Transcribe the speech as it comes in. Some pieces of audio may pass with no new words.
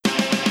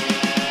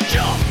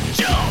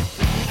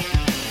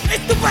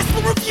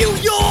Wrestling Review,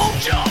 y'all!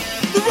 Jump!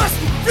 The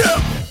Wrestling Review!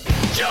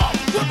 Jump!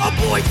 With my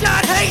boy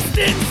John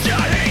Hastings!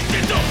 John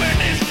Hastings up in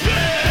this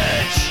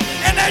bitch!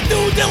 And that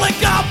dude Dylan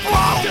got,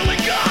 bro!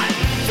 Dylan got!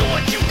 So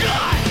what you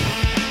got?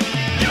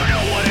 You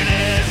know what it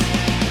is!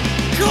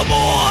 Come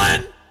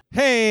on!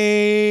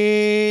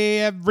 Hey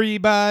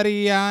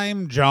everybody,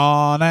 I'm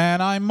John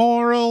and I'm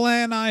moral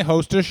and I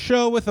host a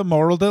show with a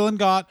moral Dylan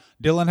got.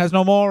 Dylan has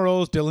no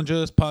morals, Dylan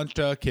just punched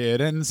a kid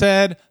and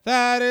said,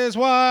 that is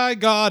why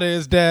God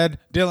is dead.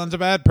 Dylan's a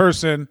bad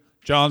person,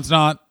 John's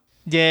not.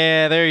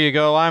 Yeah, there you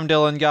go. I'm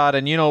Dylan Gott,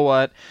 and you know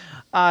what?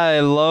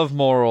 I love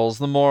morals.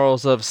 The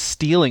morals of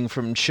stealing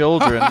from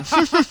children.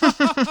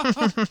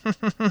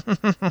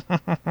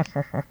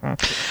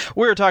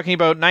 We're talking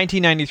about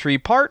 1993,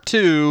 Part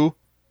 2,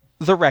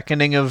 The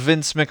Reckoning of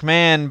Vince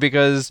McMahon,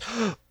 because,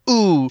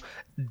 ooh,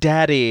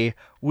 daddy,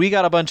 we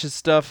got a bunch of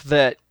stuff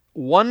that,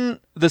 one,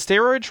 the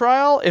steroid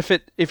trial,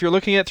 if you're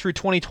looking at it through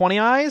 2020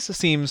 eyes,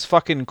 seems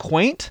fucking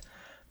quaint.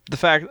 The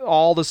fact,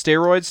 all the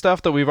steroid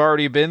stuff that we've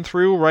already been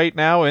through right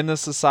now in the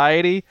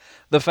society,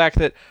 the fact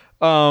that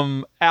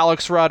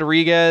Alex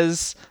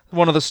Rodriguez,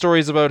 one of the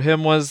stories about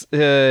him was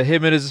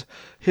him and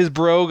his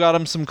bro got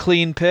him some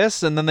clean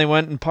piss, and then they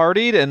went and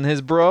partied, and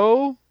his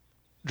bro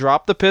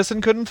dropped the piss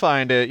and couldn't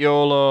find it,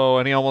 YOLO,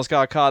 and he almost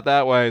got caught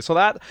that way. So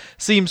that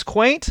seems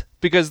quaint,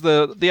 because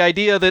the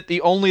idea that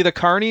only the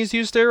carnies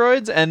use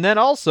steroids, and then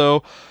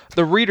also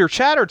the Reader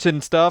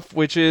Chatterton stuff,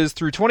 which is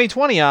through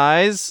 2020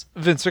 eyes,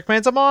 Vince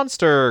McMahon's a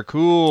monster.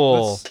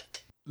 Cool. Let's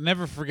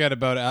never forget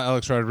about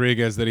Alex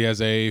Rodriguez, that he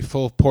has a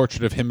full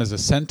portrait of him as a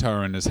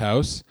centaur in his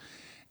house,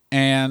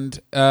 and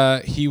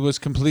he was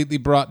completely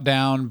brought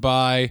down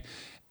by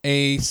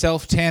a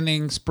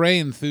self-tanning spray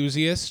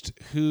enthusiast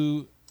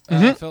who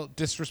felt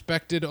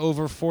disrespected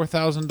over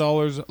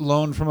 $4,000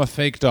 loan from a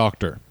fake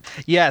doctor.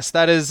 Yes,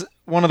 that is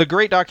one of the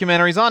great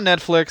documentaries on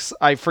Netflix.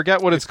 I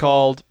forget what it's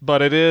called,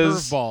 but it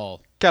is Curveball.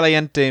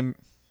 Caliente.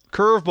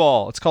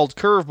 Curveball. It's called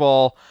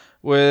Curveball,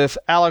 with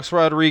Alex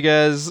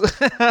Rodriguez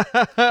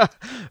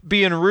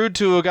being rude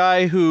to a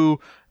guy who,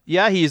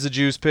 yeah, he's a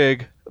juice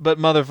pig, but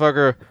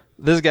motherfucker,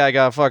 this guy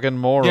got fucking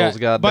morals,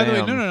 goddamn. By the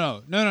way,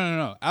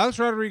 no. Alex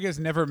Rodriguez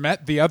never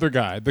met the other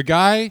guy. The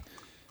guy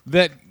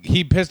that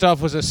he pissed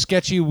off was a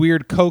sketchy,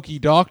 weird, cokey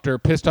doctor,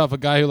 pissed off a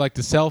guy who liked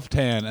to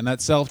self-tan, and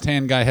that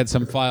self-tan guy had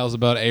some files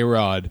about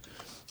A-Rod.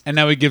 And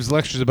now he gives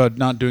lectures about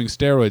not doing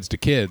steroids to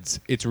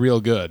kids. It's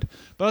real good.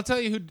 But I'll tell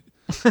you who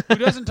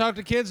doesn't talk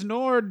to kids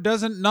nor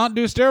doesn't not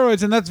do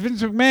steroids, and that's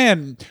Vince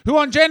McMahon, who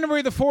on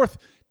January the 4th,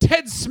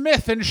 Ted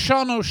Smith and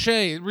Sean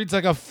O'Shea, it reads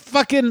like a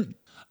fucking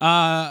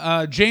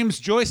James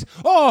Joyce.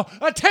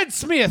 Ted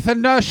Smith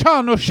and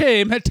Sean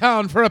O'Shea met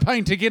down for a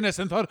pint of Guinness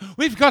and thought,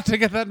 we've got to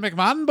get that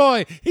McMahon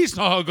boy. He's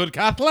not a good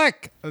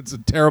Catholic. That's a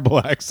terrible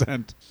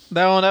accent.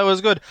 That was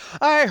good.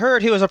 I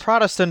heard he was a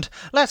Protestant.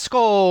 Let's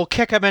go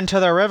kick him into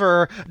the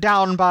river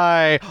down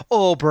by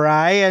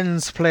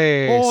O'Brien's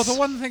place. Oh, the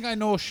one thing I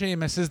know,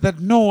 Seamus, is that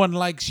no one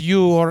likes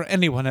you or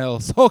anyone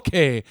else.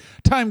 Okay,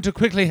 time to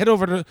quickly head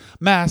over to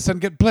Mass and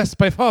get blessed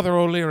by Father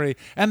O'Leary,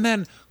 and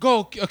then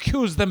go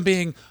accuse them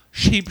being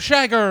sheep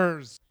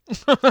shaggers.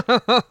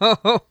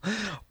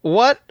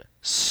 What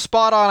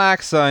spot-on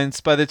accents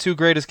by the two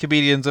greatest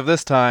comedians of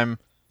this time,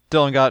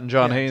 Dylan Gott and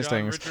John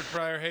Hastings. John Richard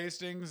Pryor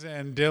Hastings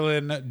and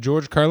Dylan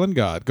George Carlin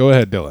Gott. Go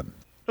ahead, Dylan.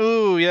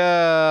 Ooh,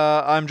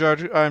 yeah, I'm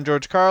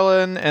George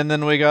Carlin, and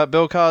then we got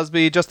Bill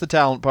Cosby, just the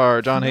talent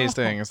part, John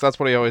Hastings. That's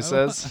what he always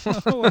says. I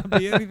don't want to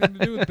be anything to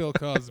do with Bill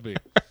Cosby.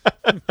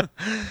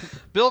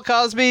 Bill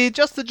Cosby,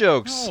 just the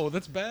jokes. No,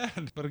 that's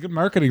bad. But a good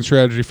marketing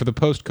strategy for the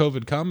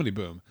post-COVID comedy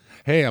boom.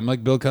 Hey, I'm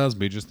like Bill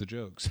Cosby, just the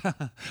jokes.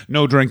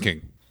 No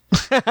drinking.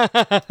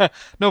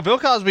 No, Bill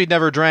Cosby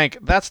never drank.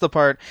 That's the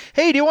part.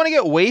 Hey, do you want to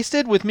get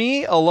wasted with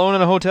me alone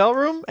in a hotel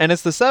room? And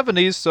it's the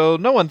 70s, so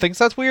no one thinks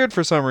that's weird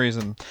for some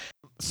reason.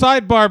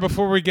 Sidebar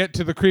before we get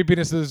to the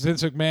creepiness of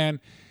Vince McMahon.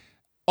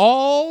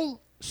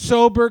 All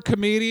sober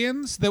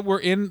comedians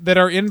that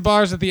are in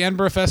bars at the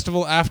Edinburgh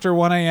Festival after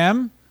 1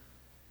 a.m.,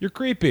 you're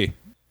creepy.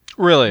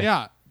 Really?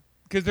 Yeah,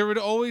 because there would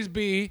always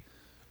be...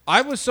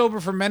 I was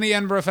sober for many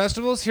Edinburgh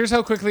festivals. Here's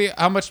how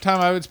much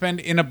time I would spend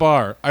in a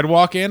bar. I'd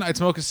walk in, I'd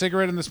smoke a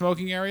cigarette in the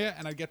smoking area,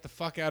 and I'd get the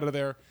fuck out of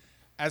there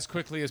as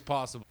quickly as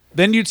possible.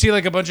 Then you'd see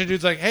like a bunch of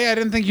dudes like, hey, I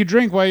didn't think you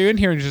drink. Why are you in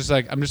here? And you're just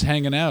like, I'm just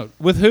hanging out.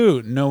 With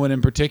who? No one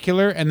in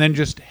particular. And then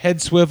just head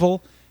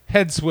swivel,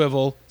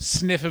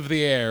 sniff of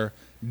the air,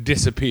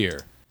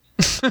 disappear.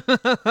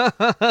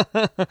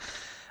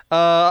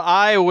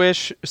 I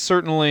wish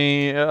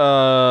certainly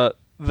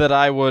that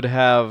I would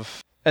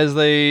have... As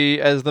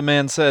the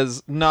man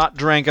says, not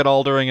drank at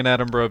all during an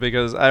Edinburgh,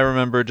 because I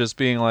remember just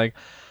being like,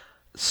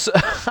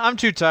 I'm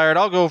too tired,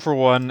 I'll go for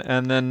one,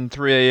 and then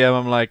 3 a.m.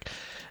 I'm like,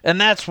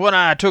 and that's when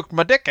I took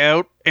my dick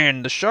out,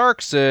 and the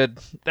shark said,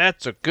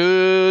 that's a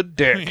good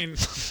dick.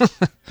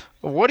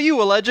 What are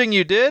you alleging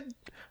you did?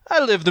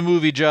 I lived the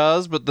movie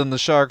Jaws, but then the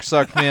shark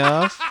sucked me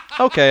off.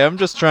 Okay, I'm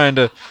just trying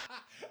to...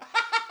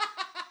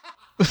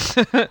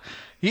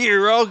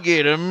 Here, I'll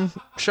get him.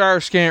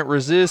 Sharks can't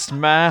resist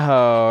my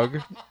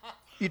hog.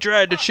 He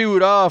tried to chew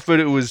it off, but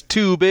it was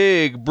too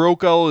big.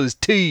 Broke all his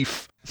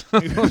teeth.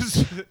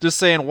 Just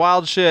saying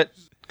wild shit.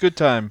 Good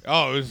time.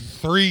 Oh, it was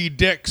 3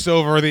 dicks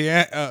over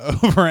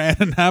over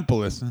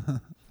Annapolis.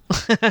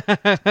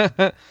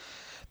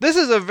 This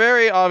is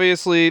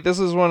this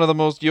is one of the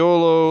most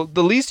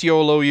the least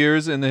YOLO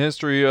years in the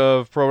history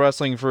of pro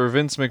wrestling for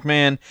Vince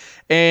McMahon.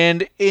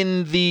 And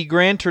in the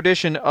grand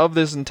tradition of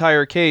this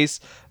entire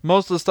case,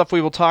 most of the stuff we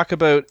will talk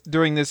about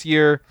during this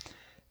year,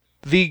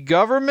 the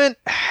government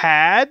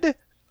had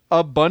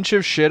a bunch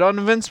of shit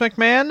on Vince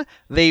McMahon.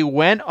 They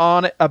went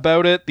on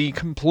about it the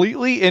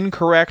completely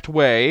incorrect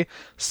way,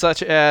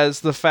 such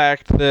as the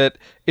fact that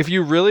if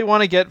you really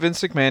want to get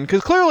Vince McMahon, because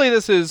clearly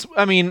this is,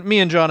 I mean, me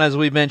and John, as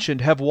we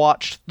mentioned, have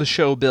watched the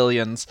show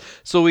Billions,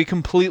 so we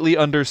completely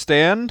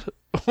understand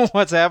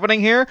what's happening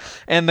here.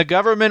 And the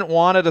government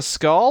wanted a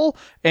skull,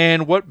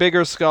 and what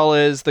bigger skull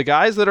is? The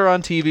guys that are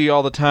on TV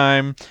all the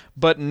time,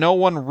 but no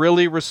one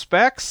really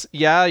respects.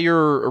 Yeah,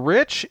 you're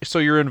rich, so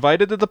you're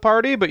invited to the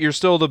party, but you're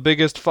still the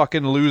biggest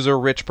fucking loser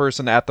rich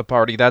person at the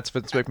party. That's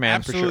Vince McMahon.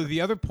 Absolutely. For sure.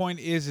 The other point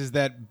is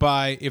that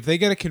if they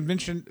get a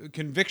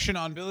conviction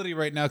on Billy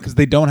right now, because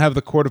they don't have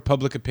the court of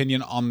public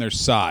opinion on their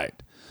side.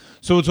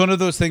 So it's one of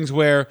those things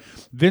where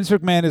Vince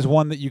McMahon is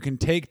one that you can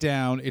take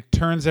down. It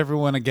turns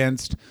everyone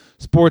against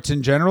sports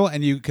in general,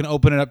 and you can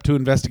open it up to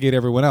investigate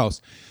everyone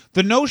else.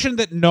 The notion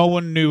that no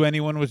one knew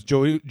anyone was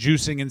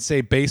juicing in,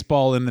 say,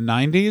 baseball in the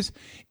 90s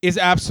is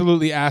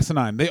absolutely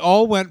asinine. They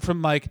all went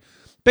from,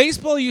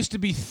 baseball used to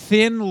be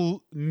thin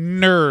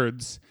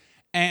nerds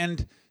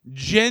and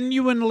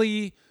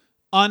genuinely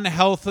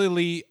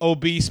unhealthily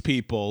obese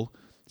people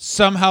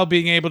somehow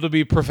being able to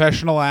be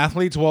professional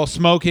athletes while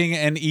smoking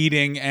and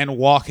eating and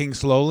walking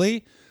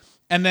slowly.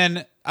 And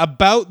then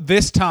about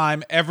this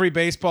time, every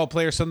baseball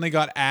player suddenly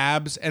got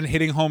abs and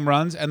hitting home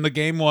runs, and the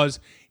game was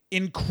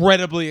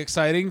incredibly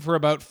exciting for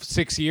about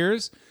 6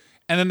 years.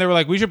 And then they were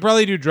like, we should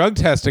probably do drug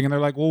testing. And they're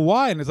like, well,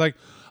 why? And it's like,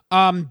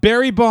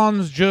 Barry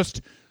Bonds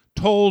just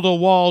told a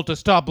wall to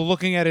stop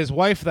looking at his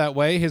wife that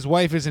way. His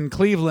wife is in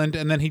Cleveland,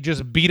 and then he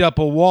just beat up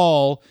a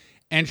wall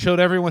and showed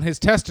everyone his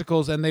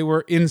testicles, and they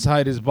were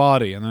inside his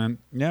body. And then,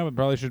 yeah, we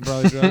probably should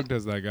drug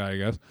test that guy, I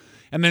guess.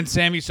 And then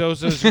Sammy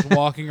Sosa is just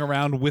walking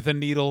around with a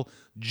needle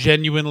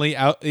genuinely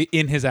out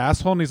in his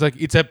asshole, and he's like,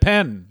 it's a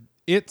pen.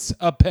 It's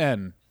a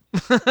pen.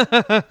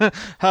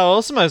 How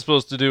else am I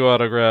supposed to do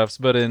autographs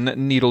but in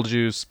needle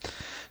juice?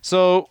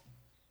 So,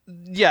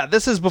 yeah,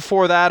 this is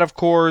before that, of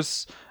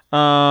course.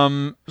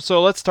 So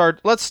let's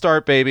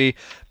start, baby,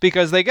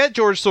 because they get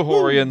George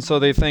Sahorian, so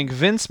they think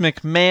Vince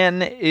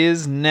McMahon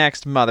is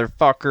next,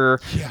 motherfucker.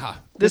 Yeah.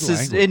 This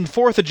is in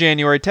 4th of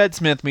January. Ted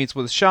Smith meets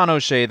with Sean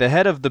O'Shea, the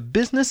head of the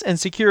business and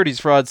securities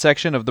fraud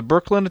section of the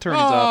Brooklyn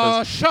Attorney's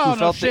Office.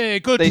 Sean O'Shea,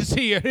 good to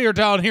see you here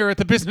down here at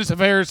the business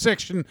affairs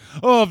section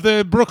of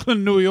the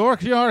Brooklyn, New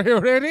York. You are here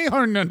ready?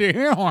 What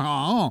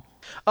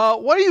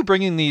are you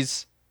bringing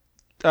these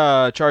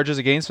charges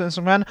against Vince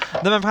McMahon?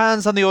 The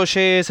McMahons and the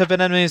O'Sheas have been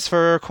enemies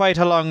for quite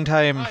a long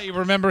time. I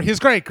remember his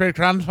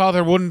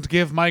great-great-grandfather wouldn't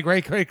give my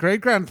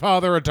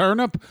great-great-great-grandfather a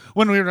turnip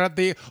when we were at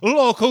the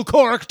local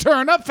Cork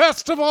Turnip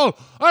Festival.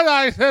 And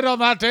I said on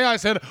that day,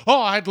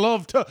 I'd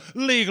love to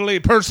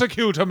legally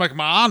persecute a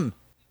McMahon.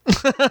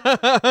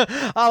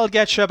 I'll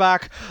get you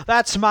back.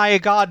 That's my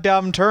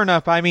goddamn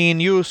turnip. I mean,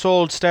 you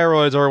sold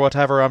steroids or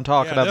whatever I'm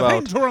talking about. The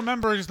thing to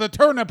remember is the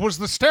turnip was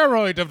the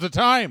steroid of the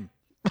time.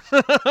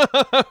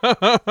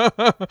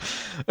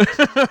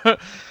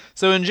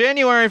 So in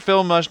January,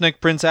 Phil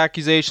Mushnick prints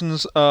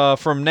accusations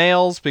from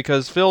Nails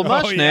because Phil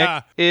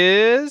Mushnick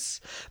is...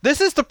 This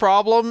is the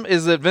problem,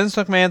 is that Vince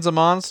McMahon's a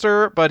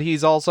monster, but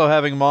he's also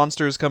having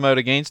monsters come out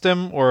against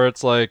him, where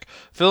it's like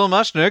Phil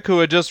Mushnick, who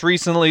had just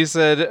recently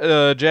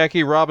said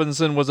Jackie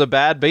Robinson was a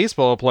bad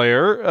baseball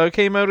player,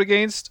 came out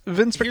against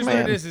Vince McMahon. Here's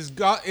what it is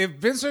if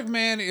Vince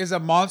McMahon is a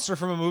monster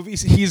from a movie,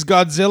 he's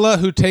Godzilla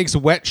who takes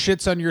wet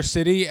shits on your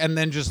city and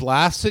then just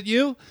laughs at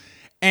you.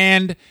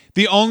 And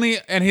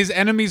his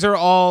enemies are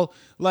all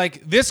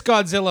like, this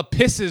Godzilla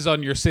pisses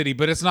on your city,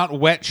 but it's not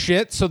wet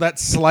shit, so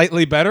that's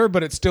slightly better,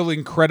 but it's still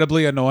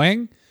incredibly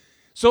annoying.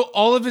 So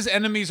all of his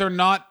enemies are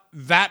not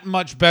that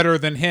much better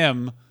than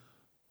him,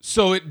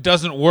 so it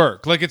doesn't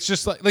work. Like, it's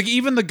just like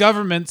even the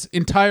government's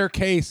entire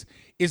case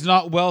is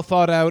not well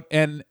thought out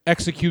and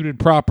executed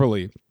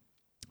properly.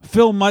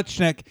 Phil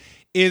Mushnick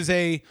is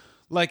a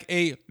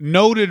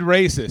noted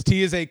racist.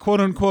 He is a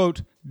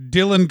quote-unquote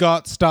Dylan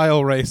Gott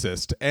style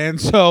racist.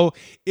 And so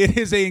it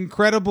is an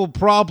incredible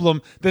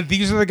problem that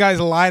these are the guys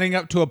lining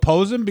up to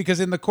oppose him, because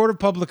in the court of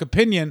public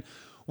opinion,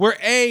 where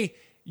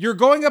you're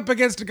going up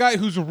against a guy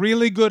who's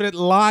really good at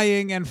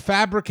lying and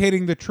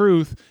fabricating the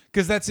truth,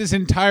 because that's his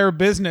entire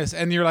business,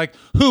 and you're like,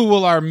 who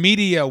will our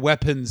media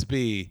weapons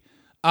be?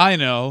 I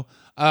know.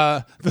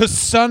 The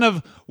son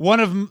of one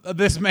of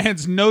this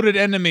man's noted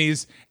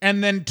enemies,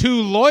 and then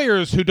 2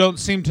 lawyers who don't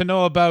seem to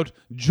know about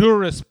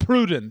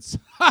jurisprudence.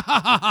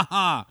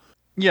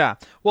 Yeah.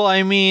 Well,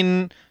 I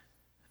mean,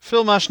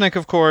 Phil Mushnick,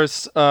 of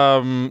course,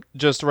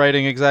 just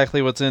writing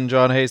exactly what's in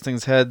John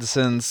Hastings' head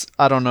since,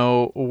 I don't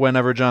know,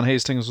 whenever John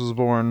Hastings was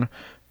born.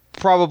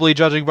 probably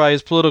judging by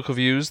his political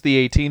views,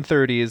 the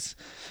 1830s.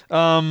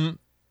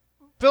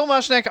 Bill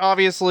Mushnick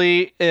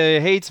obviously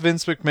hates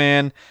Vince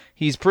McMahon.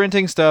 He's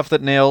printing stuff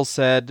that Nails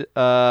said.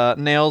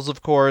 Nails,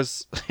 of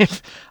course.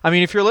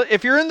 If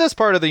you're in this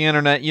part of the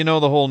internet, you know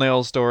the whole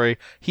Nails story.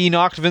 He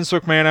knocked Vince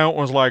McMahon out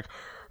and was like,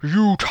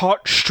 "You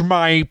touched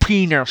my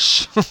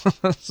penis."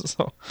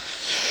 So,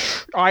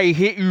 I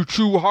hit you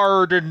too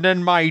hard and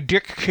then my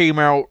dick came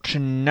out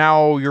and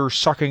now you're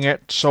sucking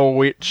it,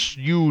 so it's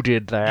you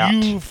did that.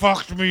 You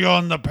fucked me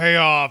on the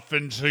payoff,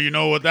 and so you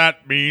know what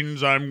that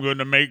means. I'm going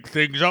to make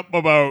things up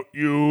about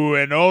you.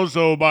 And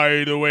also,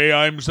 by the way,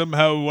 I'm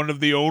somehow one of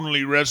the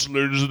only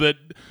wrestlers that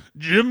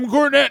Jim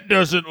Cornette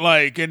doesn't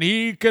like, and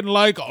he can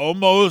like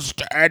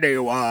almost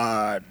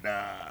anyone.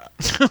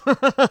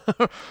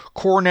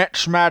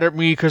 Cornette's mad at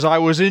me because I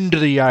was into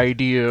the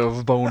idea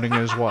of boning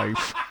his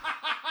wife.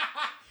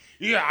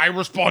 Yeah, I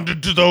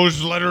responded to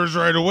those letters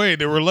right away.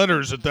 They were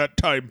letters at that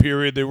time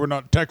period. They were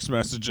not text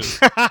messages.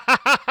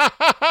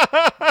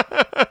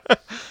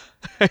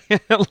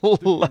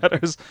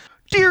 Letters.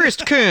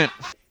 Dearest cunt,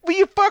 will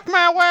you fuck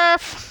my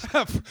wife?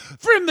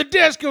 From the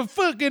desk of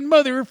fucking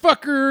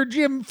motherfucker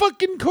Jim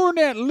fucking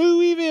Cornette,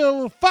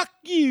 Louisville. Fuck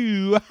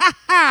you. Ha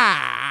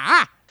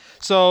ha.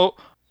 So,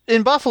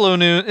 in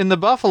the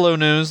Buffalo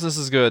news, this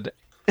is good.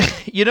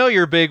 You know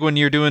you're big when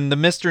you're doing the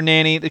Mr.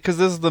 Nanny, because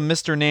this is the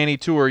Mr. Nanny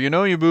tour. You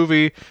know your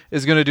movie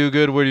is going to do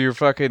good when you're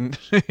fucking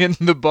in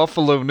the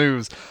Buffalo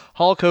news.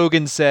 Hulk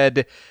Hogan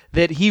said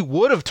that he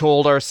would have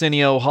told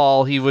Arsenio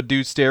Hall he had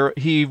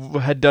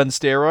done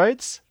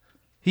steroids.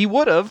 He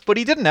would have, but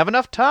he didn't have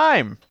enough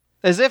time.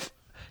 As if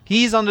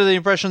he's under the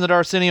impression that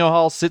Arsenio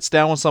Hall sits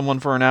down with someone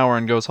for an hour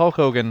and goes, "Hulk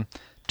Hogan,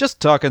 just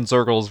talk in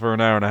circles for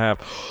an hour and a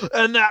half."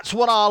 And that's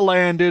when I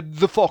landed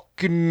the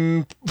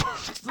fucking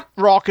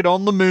rocket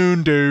on the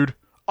moon, dude.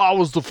 I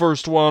was the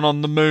first one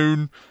on the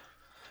moon.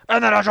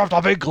 And then I dropped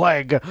a big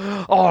leg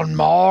on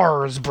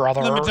Mars,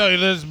 brother. Let me tell you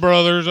this,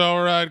 brothers.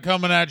 All right,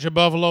 coming at you,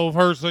 Buffalo.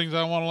 First things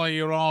I want to let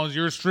you know is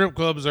your strip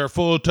clubs are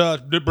full of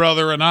touch,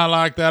 brother, and I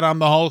like that. I'm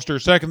the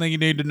Hulkster. Second thing you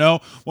need to know,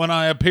 when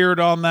I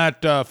appeared on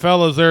that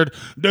Fellas There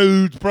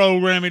Dudes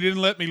program, he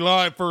didn't let me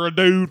lie for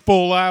a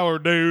full hour,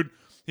 dude.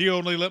 He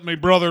only let me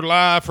brother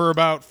lie for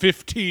about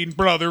 15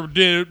 brother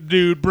dude.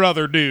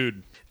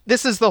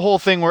 This is the whole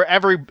thing where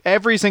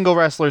every single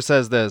wrestler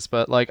says this,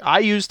 but like, I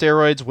used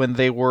steroids when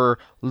they were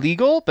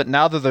legal, but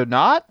now that they're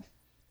not,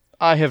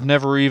 I have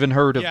never even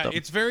heard of them.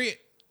 It's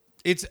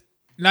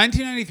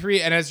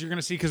 1993, and as you're going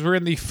to see, because we're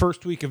in the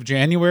first week of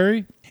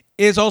January,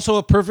 is also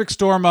a perfect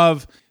storm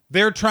of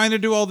they're trying to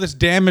do all this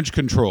damage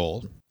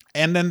control,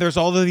 and then there's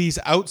all of these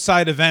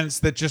outside events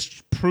that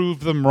just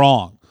prove them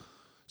wrong.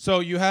 So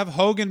you have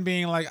Hogan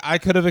being like, "I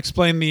could have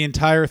explained the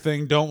entire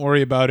thing, don't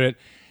worry about it."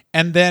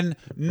 And then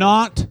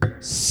not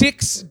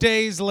 6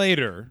 days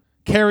later,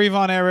 Kerry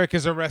Von Erich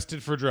is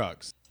arrested for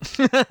drugs.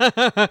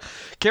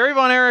 Kerry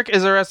Von Erich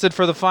is arrested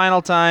for the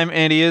final time,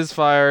 and he is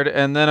fired.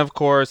 And then, of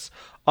course,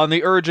 on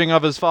the urging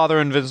of his father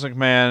and Vince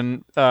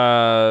McMahon,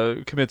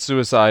 commits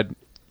suicide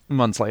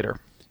months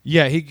later.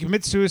 Yeah, he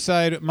commits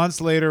suicide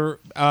months later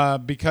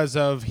because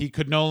he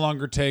could no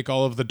longer take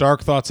all of the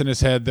dark thoughts in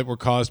his head that were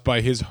caused by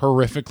his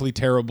horrifically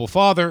terrible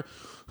father,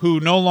 who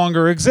no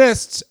longer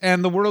exists,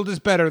 and the world is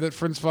better that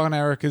Vince Von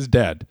Erich is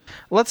dead.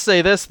 Let's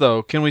say this,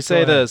 though. Can we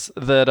say this?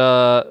 That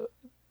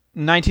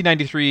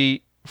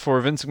 1993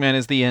 for Vince McMahon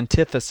is the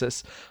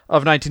antithesis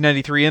of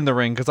 1993 in the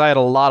ring, because I had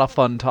a lot of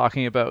fun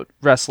talking about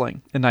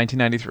wrestling in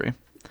 1993.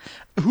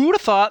 Who would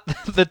have thought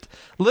that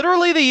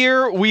literally the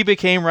year we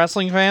became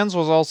wrestling fans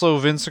was also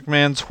Vince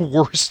McMahon's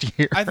worst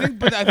year? I think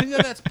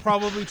that's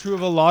probably true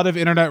of a lot of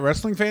internet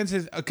wrestling fans,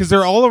 because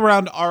they're all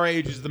around our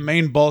age. Is the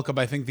main bulk of,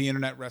 I think, the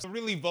internet wrestling.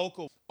 Really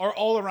vocal are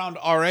all around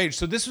our age.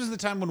 So this was the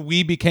time when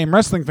we became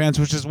wrestling fans,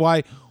 which is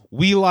why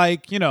we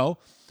like,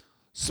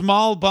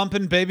 small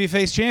bumping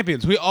babyface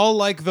champions. We all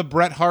like the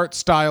Bret Hart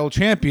style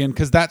champion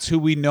because that's who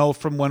we know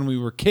from when we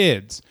were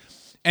kids.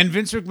 And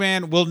Vince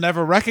McMahon will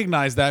never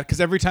recognize that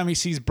because every time he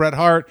sees Bret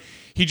Hart,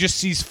 he just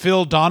sees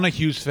Phil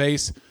Donahue's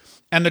face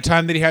and the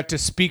time that he had to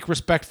speak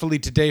respectfully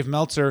to Dave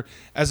Meltzer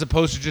as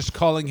opposed to just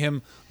calling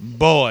him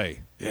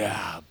boy.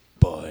 Yeah,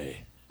 boy.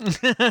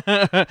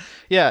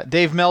 Yeah,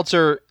 Dave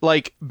Meltzer,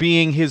 like,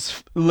 being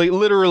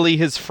literally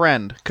his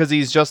friend, because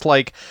he's just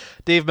like,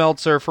 Dave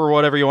Meltzer, for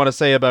whatever you want to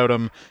say about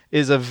him,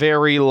 is a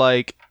very,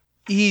 like,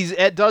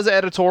 it does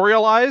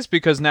editorialize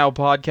because now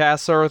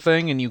podcasts are a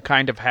thing and you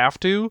kind of have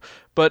to,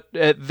 but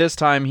at this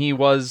time he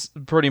was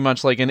pretty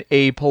much like an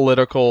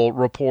apolitical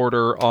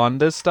reporter on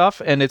this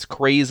stuff, and it's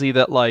crazy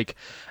that, like,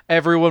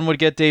 everyone would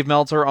get Dave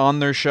Meltzer on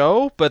their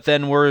show, but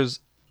then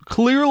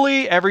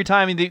clearly every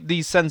time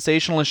these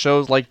sensationalist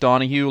shows like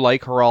Donahue,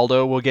 like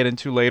Geraldo, we'll get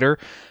into later,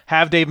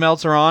 have Dave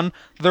Meltzer on,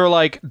 they're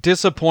like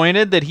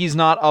disappointed that he's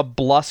not a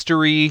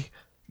blustery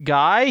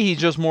guy. He's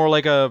just more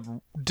like a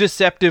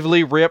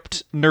deceptively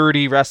ripped,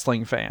 nerdy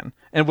wrestling fan.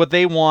 And what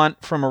they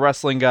want from a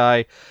wrestling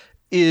guy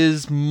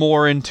is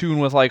more in tune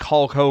with like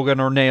Hulk Hogan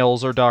or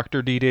Nails or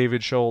Dr. D.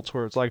 David Schultz,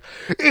 where it's like,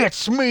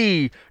 it's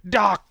me,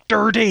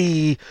 Dr.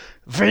 D.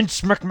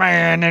 Vince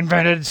McMahon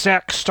invented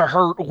sex to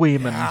hurt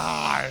women.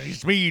 Ah,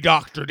 it's me,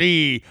 Dr.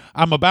 D.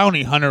 I'm a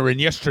bounty hunter,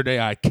 and yesterday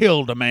I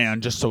killed a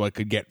man just so I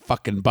could get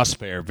fucking bus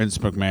fare. Vince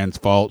McMahon's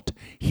fault.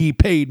 He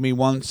paid me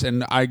once,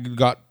 and I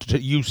got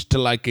used to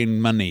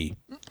liking money.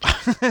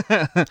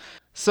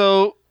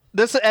 So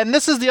this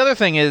is the other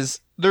thing is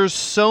there's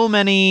so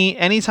many.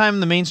 Anytime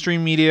the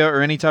mainstream media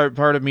or any type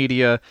part of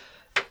media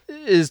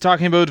is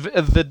talking about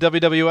the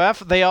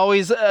WWF, they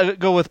always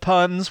go with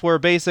puns where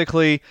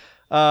basically.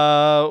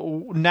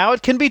 Now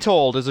It Can Be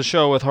Told is a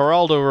show with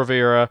Geraldo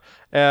Rivera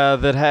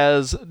that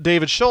has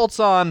David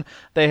Schultz on.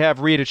 They have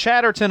Rita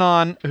Chatterton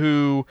on,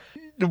 who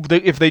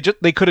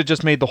they could have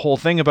just made the whole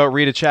thing about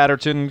Rita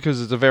Chatterton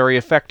because it's a very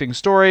affecting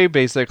story.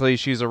 Basically,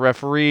 she's a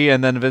referee,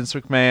 and then Vince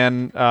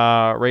McMahon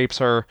rapes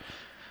her,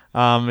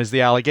 is the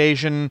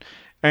allegation.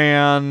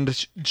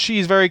 And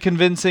she's very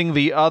convincing.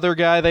 The other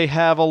guy they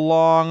have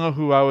along,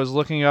 who I was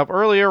looking up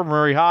earlier,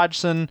 Murray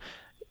Hodgson,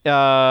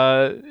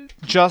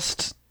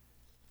 just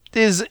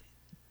is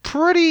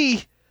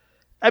pretty...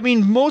 I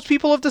mean, most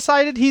people have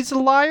decided he's a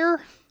liar.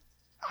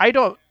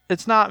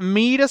 It's not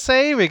me to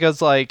say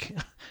because, like,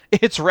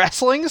 it's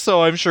wrestling,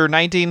 so I'm sure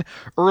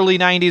early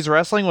 90s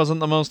wrestling wasn't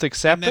the most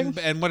accepting.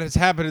 And what has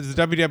happened is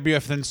the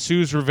WWF then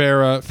sues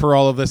Rivera for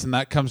all of this, and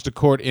that comes to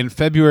court in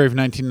February of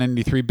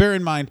 1993. Bear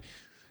in mind,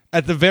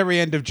 at the very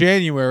end of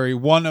January,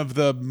 Vince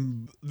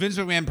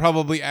McMahon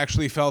probably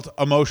actually felt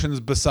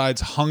emotions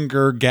besides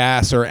hunger,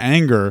 gas, or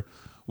anger,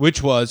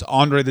 which was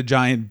Andre the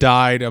Giant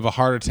died of a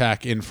heart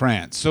attack in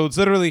France. So it's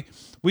literally,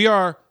 we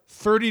are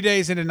 30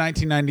 days into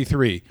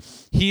 1993.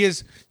 He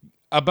is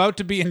about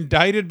to be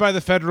indicted by the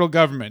federal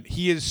government.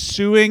 He is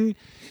suing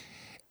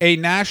a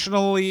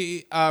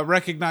nationally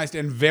recognized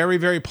and very,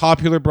 very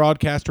popular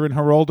broadcaster in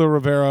Geraldo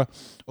Rivera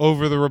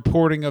over the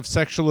reporting of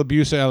sexual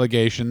abuse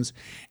allegations.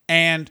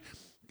 And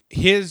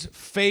his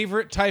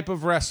favorite type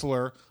of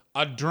wrestler,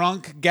 a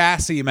drunk,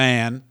 gassy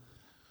man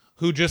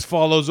who just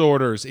follows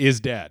orders,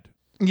 is dead.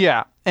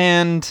 Yeah,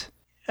 and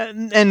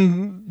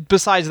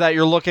besides that,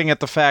 you're looking at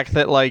the fact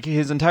that like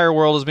his entire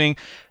world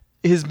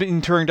is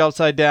being turned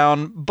upside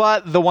down.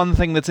 But the one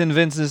thing that's in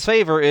Vince's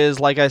favor is,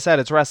 like I said,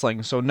 it's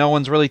wrestling, so no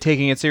one's really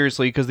taking it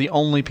seriously because the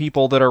only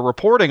people that are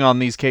reporting on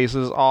these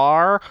cases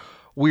are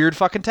weird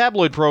fucking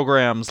tabloid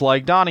programs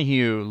like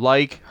Donahue,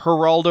 like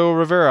Geraldo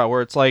Rivera,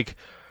 where it's like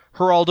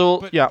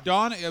Geraldo. But yeah,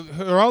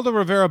 Geraldo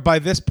Rivera by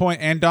this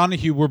point and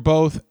Donahue were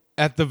both.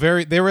 This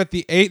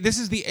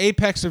is the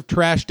apex of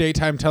trash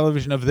daytime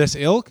television of this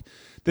ilk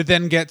that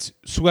then gets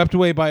swept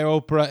away by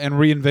Oprah and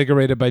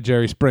reinvigorated by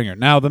Jerry Springer.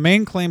 Now, the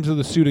main claims of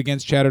the suit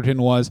against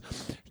Chatterton was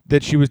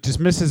that she was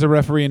dismissed as a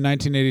referee in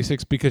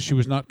 1986 because she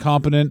was not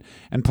competent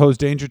and posed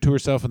danger to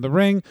herself in the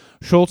ring.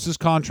 Schultz's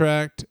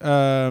contract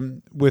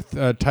with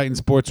Titan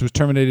Sports was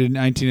terminated in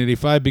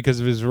 1985 because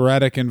of his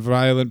erratic and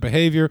violent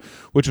behavior,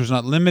 which was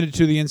not limited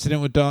to the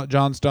incident with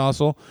John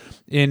Stossel.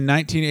 In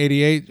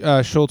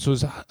 1988, Schultz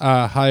was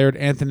hired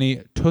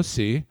Anthony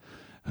Tussi,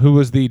 who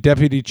was the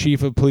deputy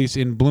chief of police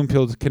in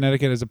Bloomfield,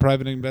 Connecticut, as a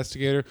private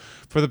investigator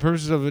for the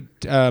purposes of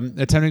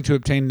attempting to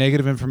obtain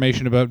negative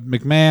information about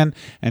McMahon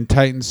and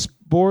Titan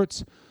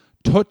Sports.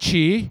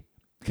 Tucci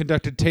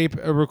conducted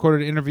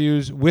tape-recorded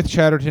interviews with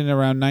Chatterton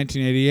around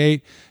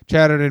 1988.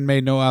 Chatterton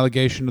made no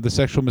allegation of the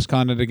sexual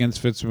misconduct against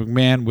Vince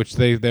McMahon, which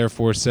they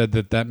therefore said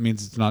that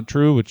means it's not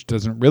true, which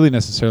doesn't really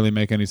necessarily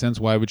make any sense.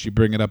 Why would she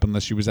bring it up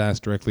unless she was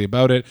asked directly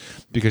about it?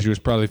 Because she was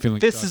probably feeling...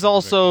 This is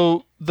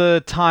also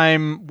the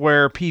time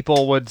where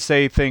people would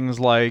say things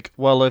like,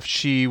 well,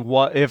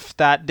 if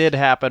that did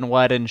happen,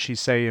 why didn't she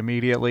say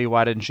immediately?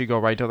 Why didn't she go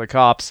right to the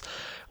cops?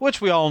 Which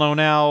we all know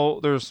now,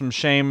 there's some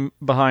shame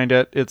behind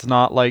it. It's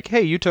not like,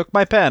 hey, you took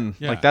my pen.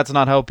 Yeah. Like, that's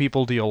not how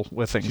people deal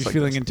with things She's like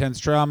feeling this. intense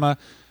trauma.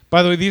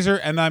 By the way, these are,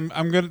 and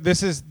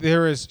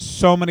there is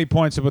so many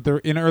points about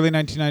in early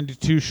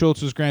 1992,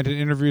 Schultz was granted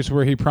interviews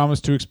where he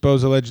promised to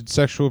expose alleged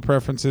sexual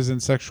preferences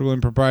and sexual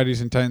improprieties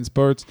in Titan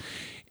Sports.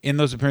 In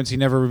those appearances, he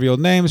never revealed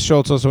names.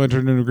 Schultz also entered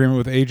into an agreement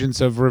with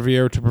agents of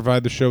Riviera to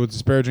provide the show with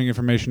disparaging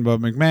information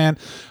about McMahon.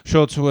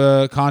 Schultz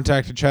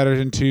contacted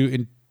Chatterton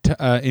to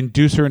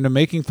induce her into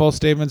making false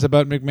statements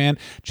about McMahon.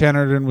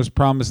 Chatterton was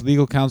promised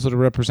legal counsel to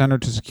represent her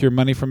to secure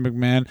money from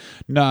McMahon,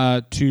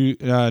 not to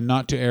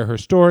air her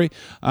story.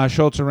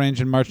 Schultz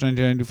arranged in March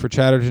 1990 for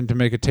Chatterton to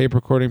make a tape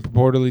recording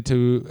purportedly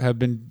to have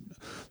been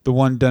the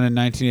one done in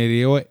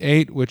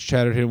 1988, which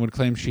Chatterton would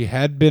claim she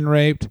had been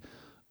raped.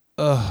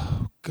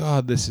 Oh,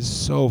 God, this is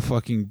so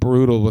fucking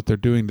brutal what they're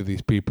doing to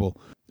these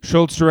people.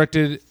 Schultz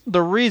directed...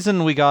 The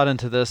reason we got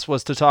into this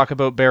was to talk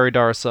about Barry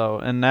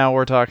Darsow, and now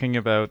we're talking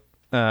about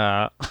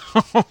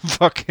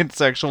fucking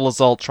sexual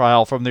assault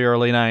trial from the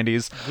early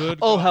 90s. Good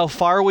oh, God. How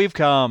far we've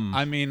come.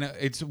 I mean,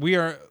 it's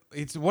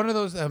one of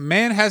those,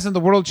 man, hasn't the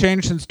world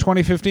changed since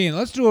 2015?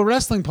 Let's do a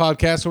wrestling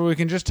podcast where we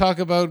can just talk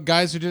about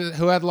guys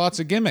who had lots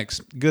of gimmicks.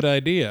 Good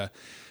idea.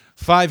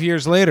 5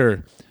 years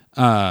later,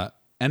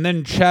 And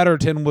then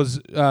Chatterton was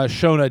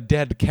shown a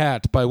dead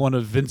cat by one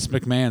of Vince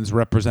McMahon's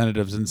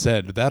representatives and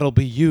said, "That'll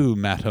be you,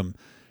 madam."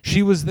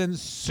 She was then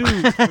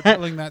sued for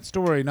telling that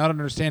story, not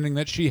understanding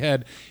that she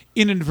had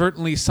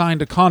inadvertently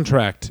signed a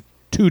contract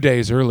 2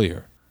 days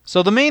earlier.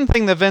 So the main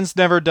thing that Vince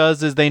never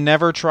does is they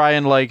never try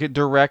and like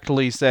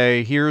directly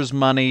say, "Here's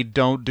money,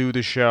 don't do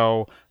the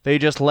show." They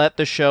just let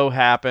the show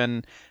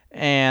happen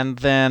and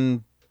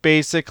then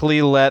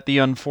basically let the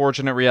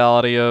unfortunate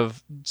reality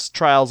of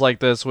trials like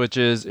this, which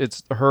is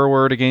it's her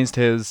word against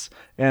his,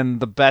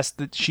 and the best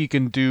that she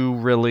can do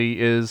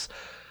really is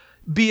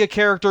be a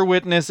character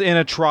witness in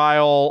a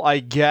trial, I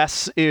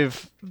guess,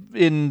 if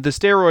in the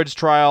steroids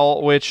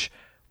trial, which,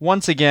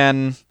 once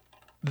again,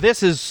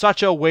 this is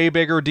such a way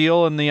bigger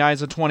deal in the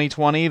eyes of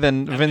 2020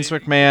 than Vince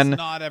McMahon. It's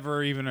not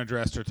ever even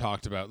addressed or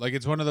talked about. Like,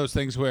 it's one of those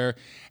things where,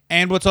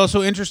 and what's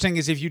also interesting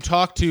is if you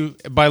talk to,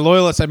 by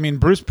loyalists, I mean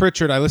Bruce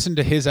Pritchard, I listened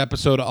to his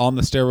episode on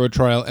the steroid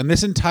trial, and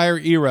this entire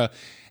era,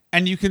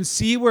 and you can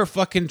see where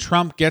fucking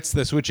Trump gets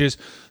this, which is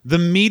the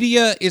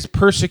media is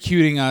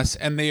persecuting us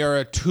and they are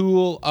a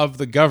tool of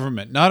the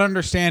government, not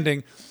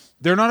understanding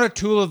they're not a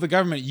tool of the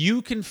government.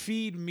 You can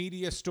feed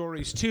media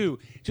stories too.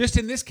 Just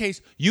in this case,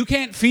 you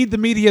can't feed the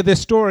media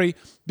this story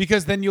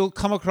because then you'll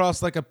come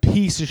across like a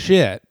piece of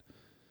shit.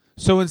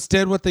 So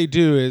instead what they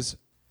do is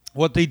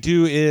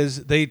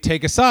they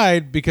take a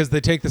side because they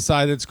take the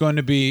side that's going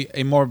to be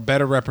a more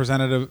better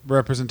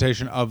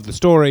representation of the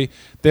story.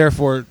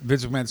 Therefore,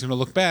 Vince McMahon's going to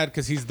look bad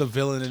because he's the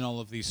villain in all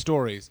of these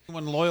stories.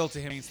 Anyone loyal to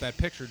him paints that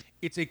picture.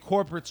 It's a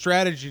corporate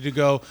strategy to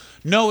go,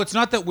 no, it's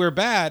not that we're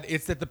bad.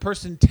 It's that the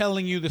person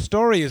telling you the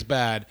story is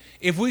bad.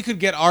 If we could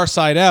get our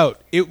side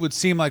out, it would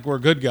seem like we're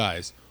good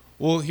guys.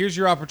 Well, here's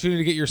your opportunity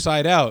to get your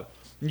side out.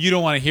 You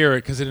don't want to hear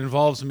it because it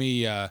involves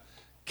me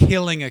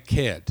killing a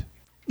kid.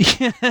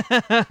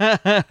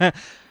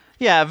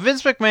 Yeah,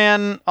 Vince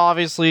McMahon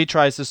obviously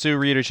tries to sue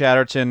Rita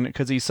Chatterton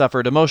because he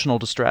suffered emotional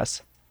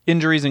distress.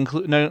 Injuries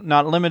include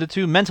not limited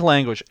to mental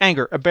anguish,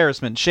 anger,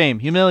 embarrassment, shame,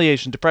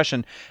 humiliation,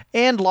 depression,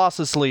 and loss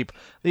of sleep.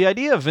 The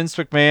idea of Vince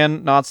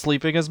McMahon not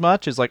sleeping as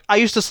much is like, I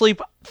used to sleep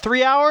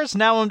 3 hours,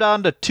 now I'm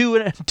down to two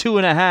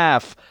and a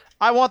half.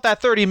 I want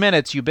that 30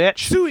 minutes, you bitch.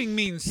 Suing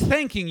means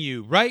thanking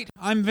you, right?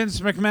 I'm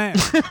Vince McMahon.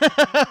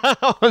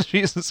 Oh,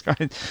 Jesus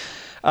Christ.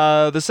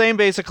 The same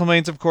basic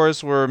complaints, of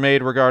course, were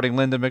made regarding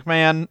Linda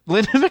McMahon.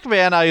 Linda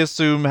McMahon, I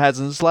assume,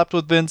 hasn't slept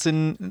with Vince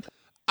in...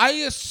 I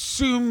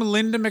assume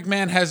Linda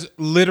McMahon has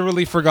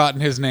literally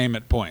forgotten his name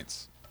at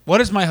points.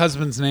 What is my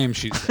husband's name,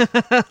 she said.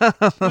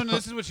 No,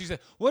 this is what she said.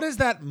 What is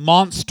that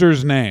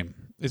monster's name,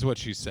 is what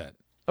she said.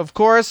 Of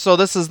course, so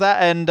this is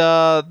that, and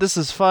this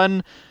is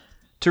fun.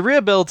 To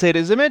rehabilitate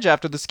his image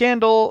after the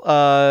scandal,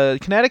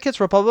 Connecticut's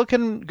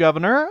Republican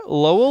Governor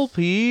Lowell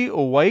P.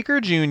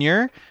 Weicker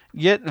Jr.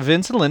 get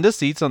Vince and Linda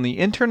seats on the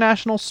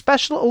International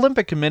Special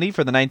Olympic Committee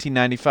for the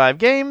 1995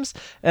 Games,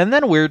 and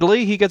then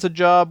weirdly, he gets a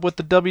job with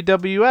the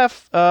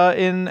WWF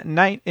in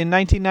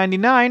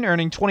 1999,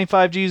 earning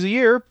 25 G's a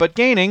year, but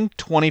gaining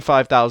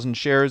 25,000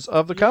 shares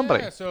of the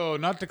company. Yeah, so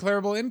not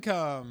declarable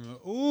income.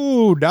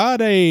 Ooh,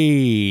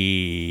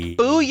 daddy.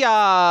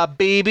 Booyah,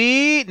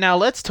 baby! Now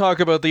let's talk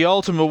about the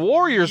Ultimate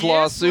Warriors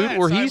lawsuit let's.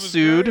 where I he was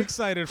sued very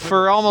excited for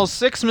for this.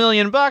 almost $6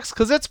 million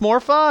because it's more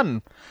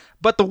fun.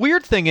 But the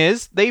weird thing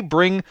is,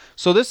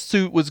 so this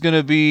suit was going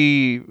to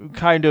be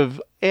kind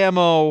of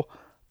ammo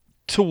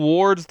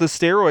towards the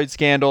steroid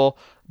scandal,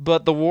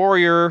 but the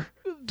Warrior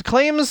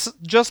claims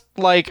just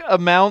like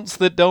amounts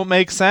that don't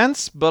make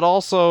sense, but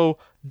also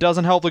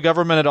doesn't help the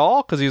government at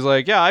all, because he's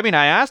like, yeah, I mean,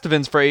 I asked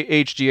Vince for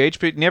HGH,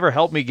 but he never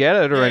helped me get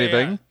it or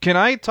anything. Yeah. Can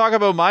I talk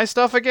about my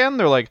stuff again?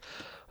 They're like,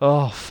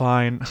 oh,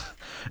 fine.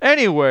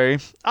 Anyway,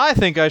 I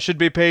think I should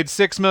be paid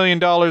 $6 million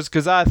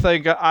because I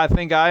think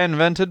I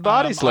invented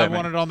body slamming. I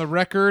want it on the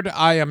record.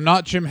 I am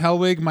not Jim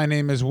Hellwig. My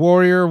name is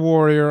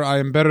Warrior. I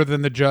am better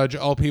than the judge.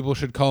 All people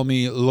should call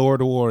me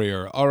Lord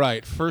Warrior. All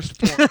right, first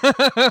point.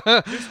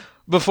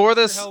 Before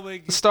this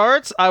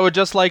starts, I would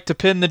just like to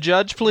pin the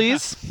judge,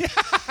 please.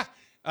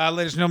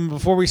 Ladies and gentlemen,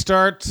 before we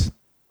start,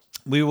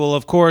 we will,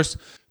 of course,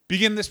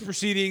 begin this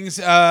proceedings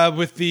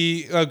with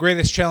the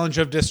greatest challenge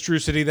of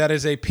distrucity. That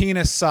is a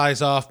penis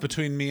size off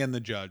between me and the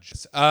judge.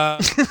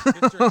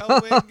 Mr.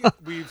 Hellwig,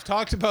 we've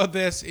talked about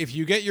this. If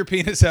you get your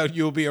penis out,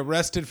 you will be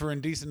arrested for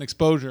indecent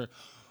exposure.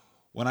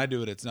 When I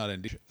do it, it's not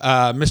indecent.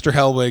 Mr.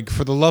 Hellwig,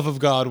 for the love of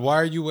God, why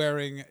are you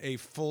wearing a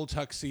full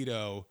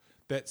tuxedo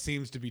that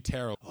seems to be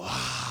terrible?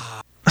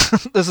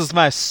 This is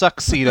my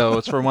succedo.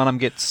 It's for when I'm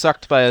get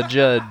sucked by a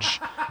judge.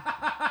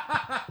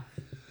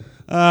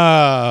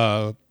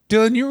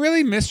 Dylan, you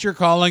really missed your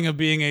calling of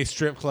being a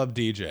strip club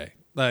DJ.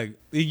 Like,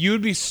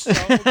 you'd be so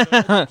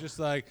good. Just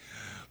like,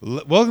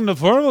 welcome to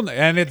Formal,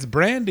 and it's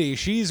Brandy.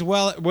 She's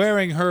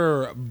wearing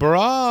her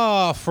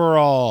bra for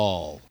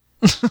all.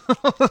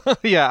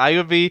 Yeah, I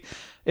would be,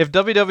 if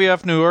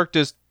WWF New York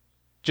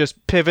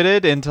just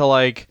pivoted into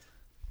like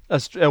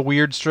a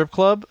weird strip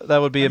club, that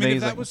would be amazing.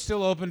 If that was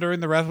still open during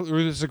the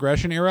Ruthless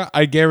Aggression era,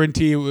 I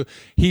guarantee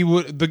it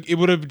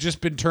would have just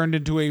been turned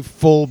into a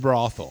full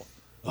brothel.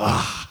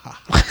 Are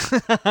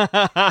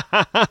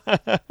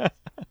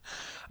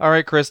All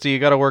right, Christy, you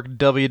got to work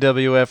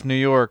WWF New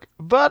York.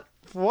 But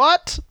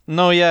what?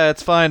 No, yeah,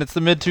 it's fine. It's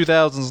the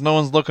mid-2000s. No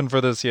one's looking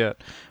for this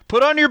yet.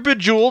 Put on your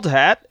bejeweled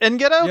hat and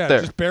get out there.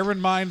 Just bear in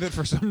mind that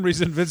for some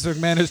reason Vince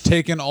McMahon has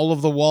taken all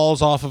of the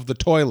walls off of the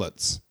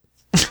toilets.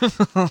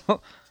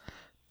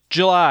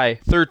 July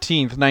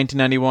 13th,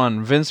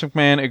 1991. Vince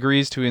McMahon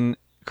agrees to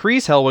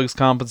increase Hellwig's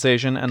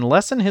compensation and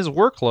lessen his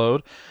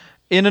workload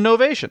in a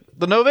novation.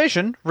 The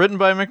novation, written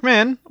by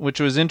McMahon, which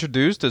was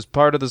introduced as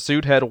part of the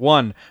suit, had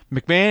 1.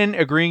 McMahon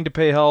agreeing to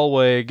pay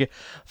Hellwig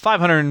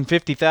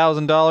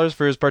 $550,000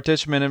 for his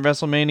participation in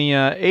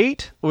WrestleMania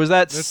 8. Was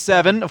that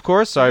 7, of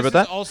course? Sorry about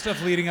that. All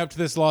stuff leading up to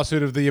this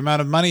lawsuit of the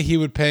amount of money he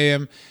would pay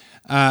him.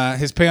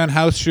 His pay on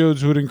house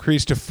shows would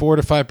increase to 4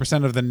 to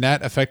 5% of the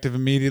net, effective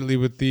immediately,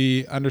 with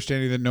the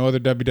understanding that no other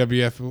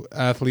WWF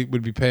athlete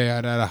would be paid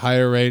at a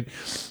higher rate,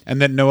 and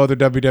that no other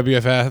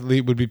WWF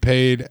athlete would be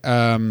paid.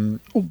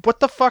 What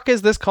the fuck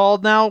is this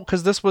called now?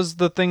 Because this was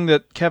the thing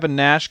that Kevin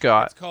Nash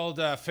got. It's called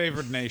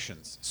Favored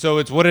Nations. So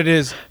it's what it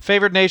is.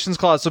 Favored Nations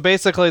clause. So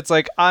basically, it's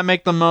like, I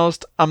make the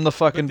most, I'm the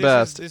fucking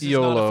best. This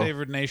YOLO. is not a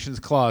Favored Nations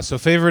clause. So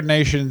Favored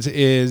Nations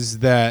is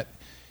that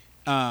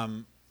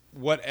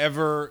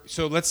whatever.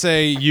 So let's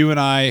say you and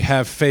I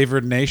have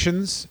favored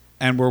nations,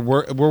 and we're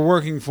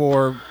working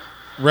for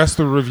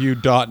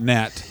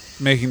WrestlerReview.net,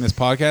 making this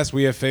podcast.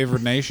 We have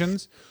favored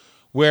nations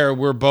where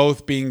we're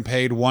both being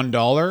paid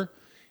 $1.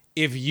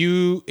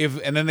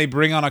 And then they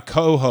bring on a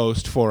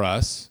co-host for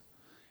us,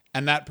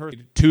 and that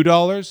person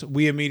 $2,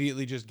 we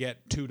immediately just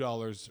get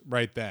 $2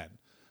 right then.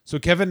 So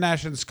Kevin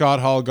Nash and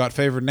Scott Hall got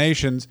favored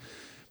nations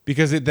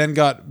because it then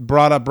got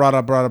brought up.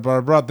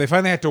 They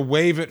finally had to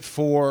waive it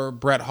for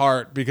Bret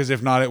Hart, because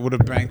if not, it would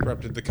have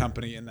bankrupted the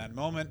company in that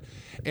moment.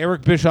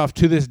 Eric Bischoff,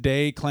 to this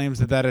day, claims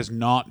that is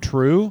not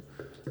true.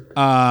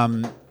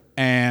 And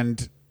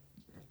in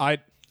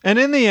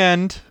the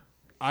end,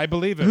 I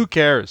believe it. Who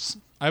cares?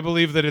 I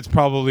believe that it's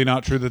probably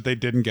not true that they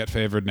didn't get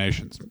favored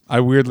nations.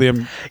 I weirdly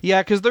am.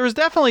 Yeah, because there was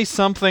definitely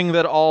something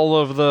that all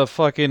of the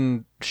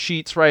fucking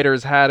Sheets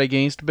writers had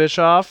against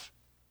Bischoff.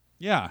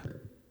 Yeah.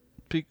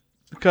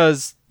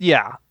 Because,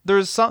 yeah,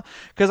 there's some.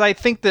 Because I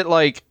think that,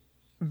 like,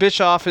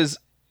 Bischoff is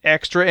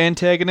extra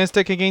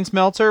antagonistic against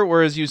Meltzer,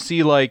 whereas you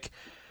see, like,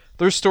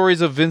 there's stories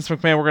of Vince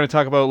McMahon we're going to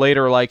talk about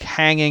later, like,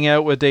 hanging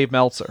out with Dave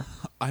Meltzer.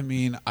 I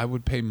mean, I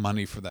would pay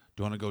money for that.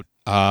 Do you want to go?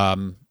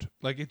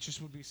 Like, it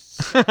just would be.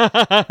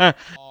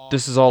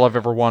 This is all I've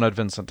ever wanted,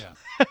 Vincent.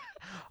 Yeah.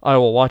 I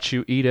will watch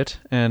you eat it,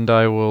 and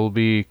I will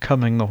be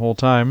coming the whole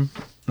time.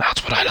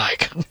 That's what I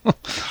like.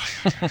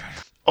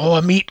 Oh,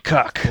 a meat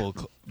cuck.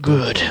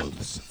 Good.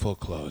 Full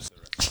clothes.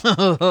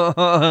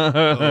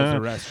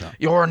 Restaurant.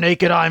 You're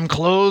naked, I'm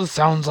clothed.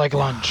 Sounds like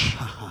lunch.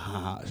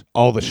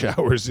 All the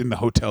showers in the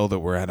hotel that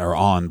we're at are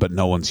on, but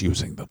no one's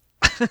using them.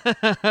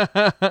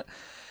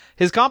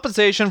 His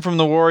compensation from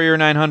the Warrior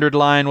 900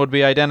 line would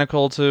be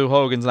identical to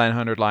Hogan's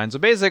 900 line. So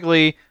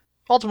basically,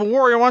 Ultimate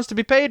Warrior wants to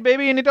be paid,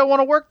 baby, and he don't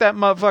want to work that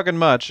fucking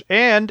much.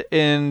 And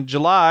in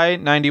July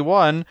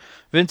 91,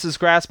 Vince is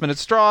grasping at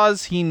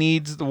straws. He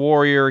needs the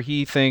Warrior.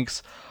 He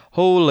thinks,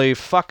 holy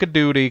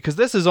fuck-a-doody, because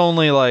this is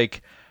only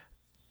like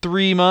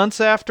 3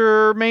 months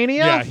after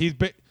Mania. Yeah, he's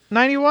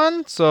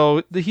 91,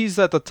 so he's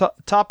at the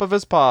top of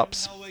his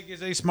pops. Hellwig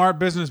is a smart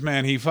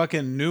businessman. He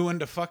fucking knew when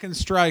to fucking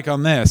strike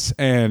on this,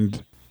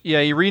 and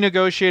yeah, he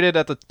renegotiated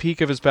at the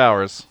peak of his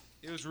powers.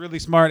 It was really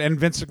smart. And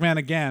Vince McMahon,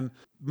 again,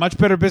 much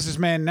better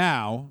businessman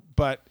now,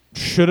 but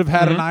should have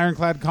had an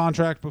ironclad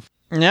contract before.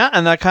 Yeah,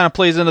 and that kind of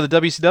plays into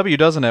the WCW,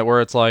 doesn't it?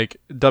 Where it's like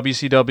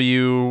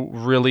WCW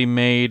really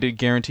made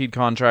guaranteed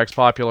contracts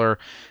popular,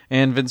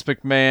 and Vince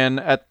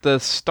McMahon at the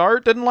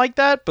start didn't like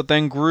that, but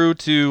then grew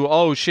to,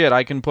 oh shit,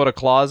 I can put a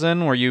clause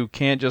in where you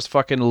can't just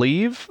fucking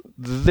leave?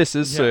 This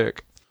is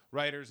sick.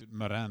 Writers at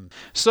Moran.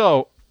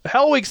 So,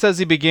 Hellwig says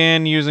he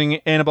began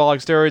using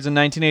anabolic steroids in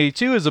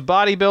 1982 as a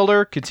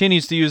bodybuilder,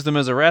 continues to use them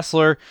as a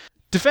wrestler.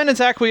 Defendants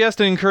acquiesced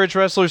and encouraged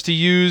wrestlers to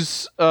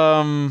use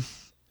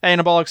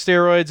anabolic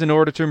steroids in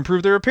order to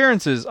improve their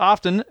appearances.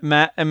 Often,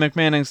 Matt and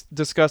McMahon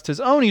discussed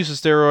his own use of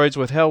steroids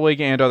with Hellwig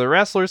and other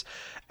wrestlers.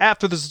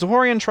 After the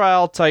Satorian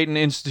trial, Titan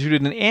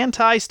instituted an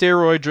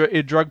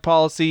anti-steroid drug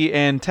policy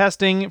and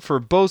testing for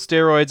both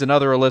steroids and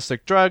other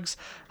illicit drugs.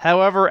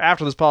 However,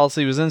 after this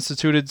policy was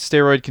instituted,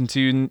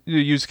 steroid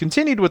use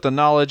continued with the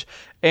knowledge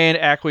and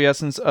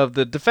acquiescence of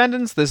the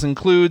defendants. This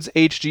includes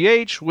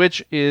HGH,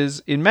 which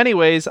is in many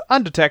ways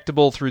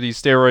undetectable through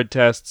these steroid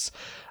tests.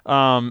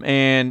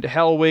 And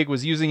Hellwig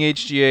was using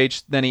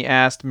HGH. Then he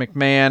asked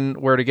McMahon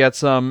where to get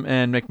some,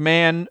 and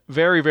McMahon,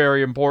 very,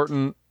 very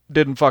important,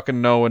 didn't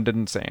fucking know and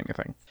didn't say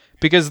anything,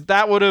 because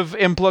that would have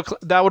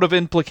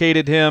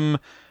implicated him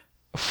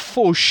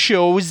for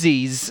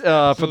showsies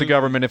for the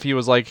government if he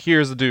was like,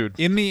 here's the dude.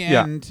 In the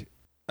end,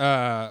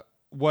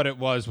 what it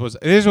was this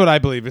is what I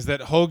believe, is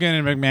that Hogan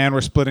and McMahon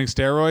were splitting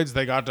steroids.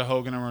 They got to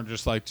Hogan and were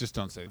just like, just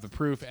don't say the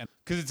proof. And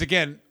because it's,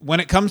 again,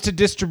 when it comes to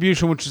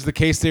distribution, which is the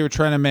case they were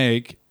trying to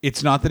make,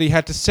 it's not that he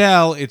had to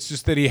sell, it's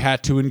just that he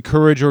had to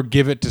encourage or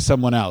give it to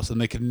someone else. And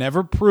they could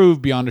never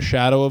prove beyond a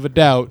shadow of a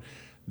doubt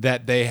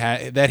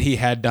that he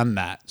had done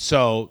that.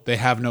 So they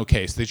have no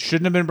case. They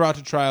shouldn't have been brought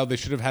to trial. They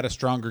should have had a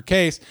stronger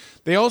case.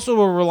 They also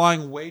were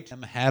relying way too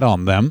much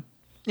on them.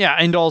 Yeah,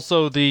 and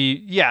also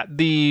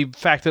the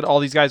fact that all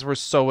these guys were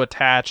so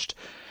attached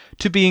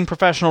to being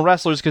professional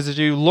wrestlers, because if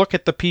you look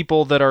at the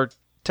people that are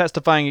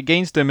testifying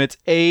against him, it's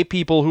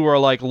people who are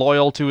like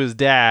loyal to his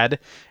dad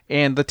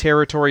and the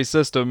territory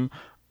system,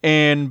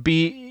 and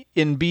B,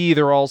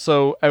 they're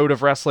also out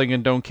of wrestling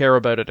and don't care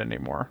about it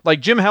anymore.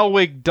 Like Jim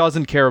Hellwig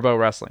doesn't care about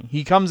wrestling.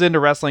 He comes into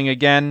wrestling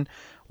again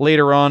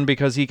later on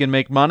because he can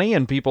make money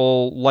and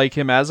people like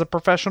him as a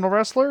professional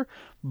wrestler,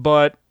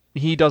 but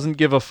he doesn't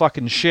give a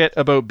fucking shit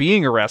about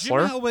being a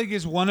wrestler. Jim Hellwig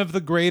is one of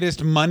the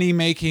greatest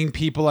money-making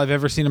people I've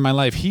ever seen in my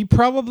life. He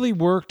probably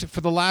worked,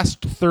 for the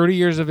last 30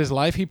 years of his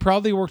life, he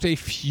probably worked a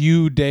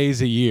few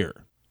days a year.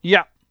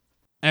 Yeah.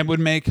 And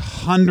would make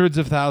hundreds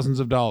of thousands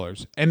of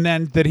dollars. And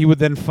then that he would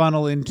then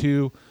funnel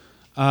into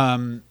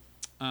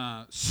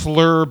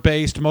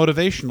slur-based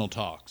motivational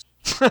talks.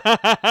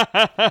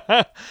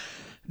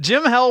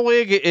 Jim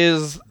Hellwig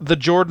is the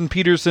Jordan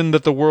Peterson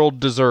that the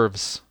world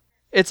deserves.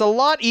 It's a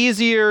lot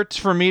easier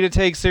for me to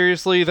take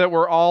seriously that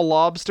we're all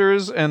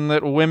lobsters and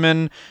that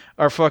women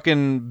are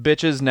fucking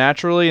bitches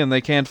naturally and they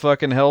can't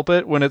fucking help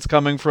it when it's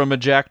coming from a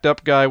jacked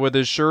up guy with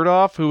his shirt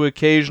off who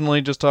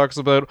occasionally just talks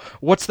about,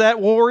 what's that,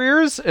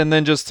 Warriors? And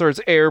then just starts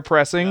air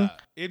pressing.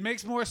 It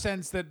makes more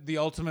sense that the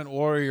Ultimate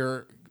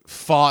Warrior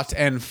fought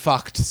and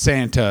fucked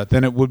Santa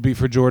than it would be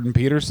for Jordan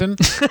Peterson.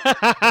 They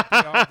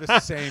are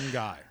the same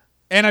guy.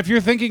 And if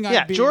you're thinking,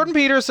 Jordan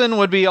Peterson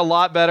would be a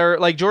lot better.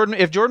 Like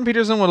if Jordan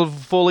Peterson would have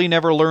fully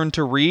never learned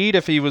to read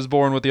if he was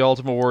born with the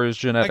Ultimate Warrior's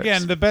genetics.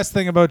 Again, the best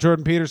thing about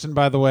Jordan Peterson,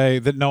 by the way,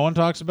 that no one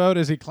talks about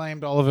is he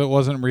claimed all of it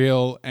wasn't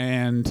real,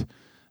 and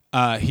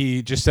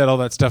he just said all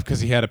that stuff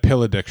because he had a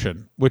pill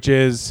addiction, which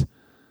is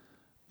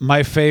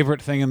my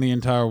favorite thing in the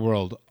entire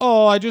world.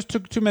 Oh, I just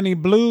took too many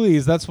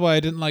blueies. That's why I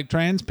didn't like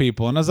trans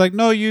people. And I was like,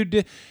 no, you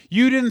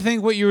didn't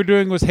think what you were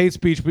doing was hate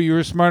speech, but you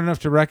were smart enough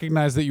to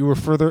recognize that you were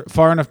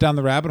far enough down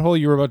the rabbit hole.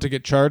 You were about to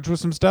get charged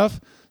with some stuff.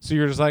 So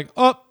you're just like,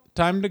 oh,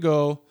 time to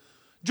go.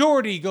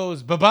 Jordy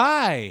goes,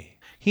 bye-bye.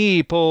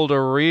 He pulled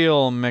a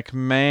real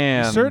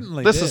McMahon. He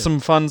certainly This did. is some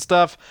fun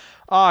stuff.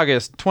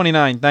 August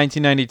 29th,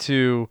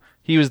 1992.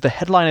 He was the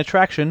headline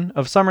attraction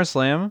of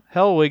SummerSlam.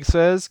 Hellwig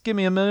says, give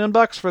me $1 million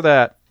for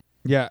that.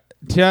 Yeah.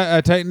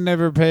 Titan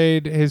never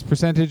paid his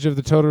percentage of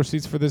the total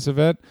receipts for this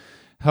event.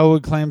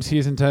 Hellwood claims he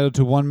is entitled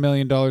to $1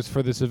 million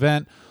for this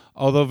event,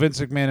 although Vince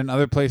McMahon and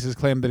other places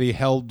claim that he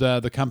held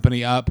the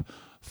company up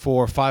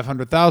for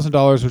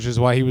 $500,000, which is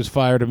why he was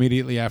fired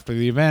immediately after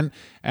the event,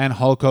 and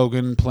Hulk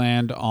Hogan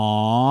planned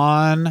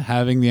on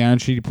having the Iron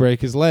Sheik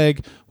break his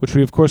leg, which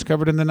we, of course,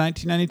 covered in the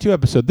 1992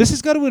 episode. This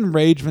has got to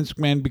enrage Vince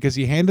McMahon because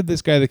he handed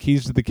this guy the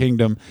keys to the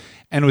kingdom,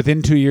 and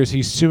within 2 years,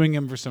 he's suing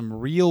him for some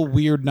real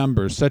weird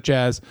numbers, such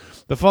as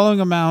the following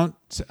amount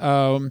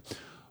for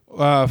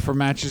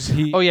matches.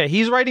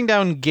 He's writing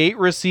down gate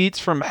receipts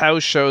from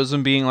house shows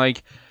and being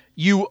like,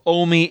 you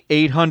owe me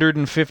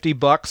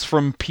 $850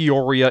 from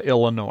Peoria,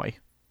 Illinois.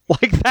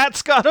 Like,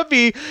 that's gotta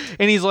be.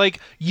 And he's like,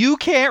 you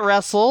can't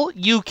wrestle,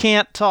 you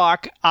can't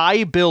talk,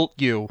 I built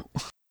you.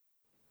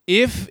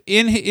 If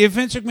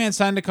Vince McMahon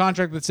signed a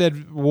contract that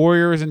said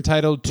Warrior is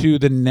entitled to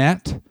the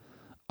net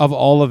of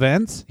all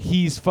events,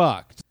 he's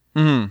fucked.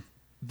 Mm-hmm.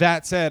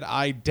 That said,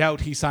 I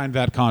doubt he signed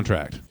that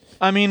contract.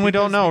 I mean, we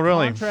don't know,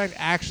 really. The contract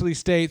actually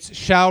states,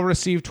 shall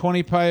receive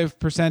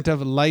 25%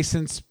 of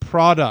licensed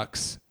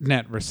products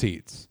net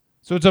receipts.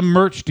 So it's a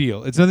merch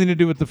deal. It's nothing to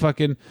do with the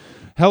fucking...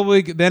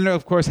 Hellwig then,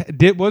 of course,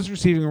 was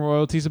receiving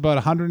royalties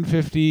about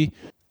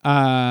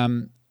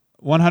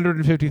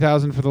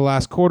 $150,000 for the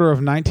last quarter of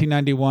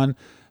 1991.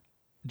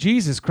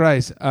 Jesus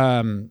Christ,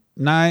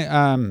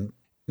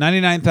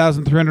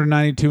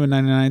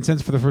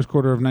 99,392.99 for the first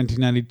quarter of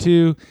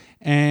 1992,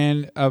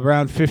 and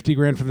around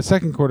 $50,000 for the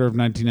second quarter of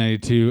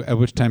 1992, at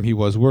which time he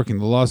was working.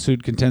 The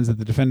lawsuit contends that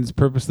the defendants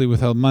purposely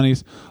withheld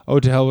monies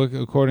owed to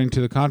Hellwig according to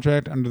the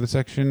contract under the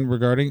section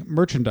regarding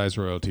merchandise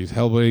royalties.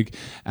 Hellwig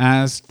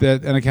asked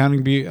that a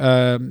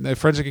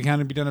forensic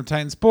accounting be done of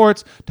Titan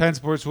Sports. Titan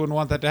Sports wouldn't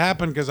want that to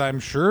happen because I'm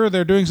sure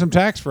they're doing some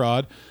tax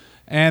fraud.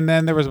 And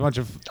then there was a bunch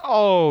of...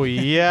 Oh,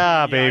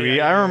 yeah, baby.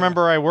 I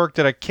remember I worked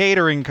at a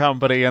catering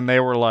company, and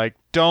they were like,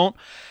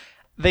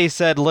 They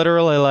said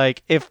literally,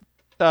 like, if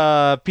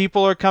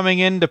people are coming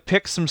in to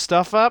pick some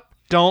stuff up,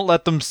 don't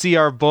let them see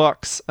our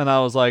books. And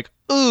I was like,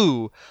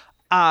 ooh,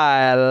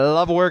 I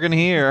love working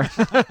here.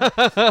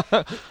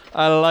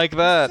 I like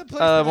that.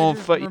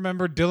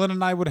 Remember, Dylan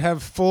and I would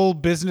have full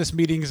business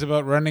meetings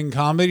about running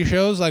comedy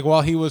shows, like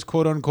while he was,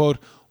 quote-unquote,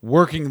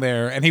 working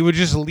there. And he would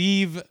just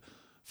leave...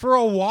 for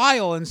a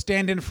while and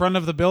stand in front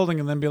of the building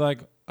and then be like,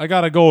 I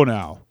gotta go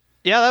now.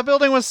 Yeah, that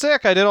building was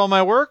sick. I did all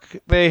my work.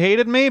 They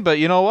hated me, but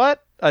you know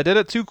what? I did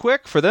it too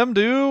quick for them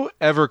to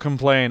ever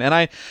complain.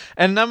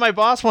 And then my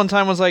boss one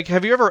time was like,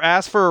 have you ever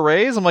asked for a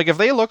raise? I'm like, if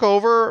they look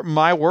over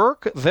my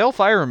work, they'll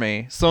fire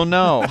me. So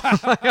no,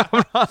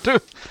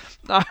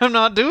 I'm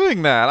not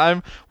doing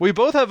that. We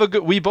both have a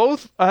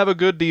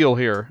good deal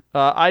here.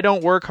 I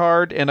don't work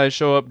hard and I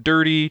show up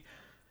dirty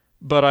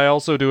but I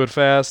also do it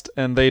fast,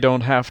 and they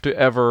don't have to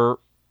ever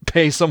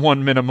pay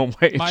someone minimum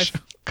wage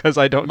because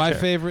I don't My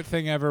care. favorite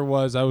thing ever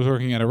was I was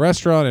working at a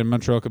restaurant in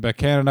Montreal, Quebec,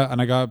 Canada,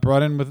 and I got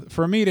brought in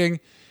for a meeting,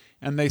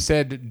 and they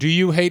said, "Do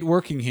you hate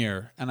working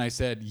here?" And I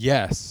said,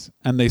 "Yes."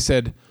 And they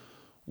said,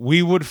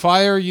 "We would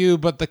fire you,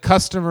 but the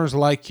customers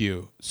like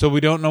you, so we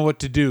don't know what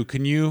to do.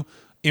 Can you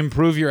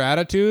improve your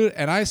attitude?"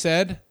 And I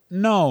said,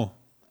 "No."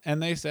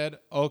 And they said,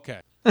 "Okay."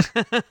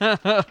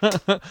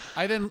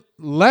 I then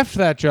left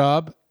that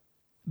job.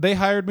 They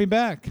hired me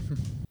back.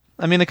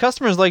 I mean, the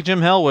customers like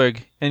Jim Hellwig,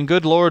 and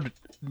good lord,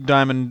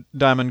 Diamond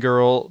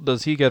Girl,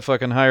 does he get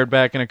fucking hired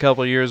back in a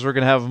couple of years? We're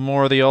gonna have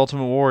more of the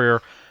Ultimate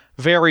Warrior.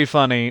 Very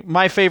funny.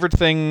 My favorite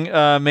thing,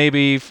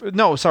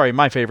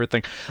 my favorite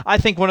thing. I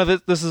think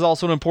this is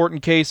also an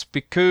important case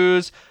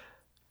because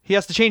he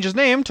has to change his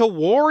name to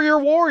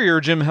Warrior.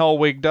 Jim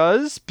Hellwig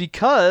does,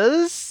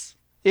 because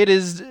it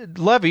is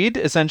levied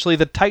essentially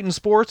that Titan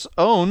Sports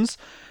owns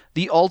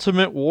the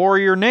Ultimate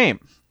Warrior name.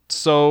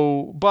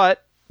 So,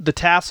 but the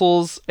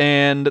tassels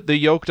and the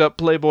yoked up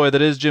playboy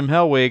that is Jim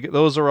Hellwig,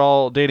 those are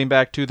all dating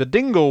back to the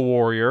Dingo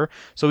Warrior.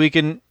 So we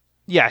can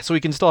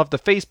still have the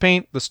face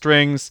paint, the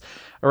strings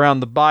around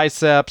the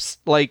biceps.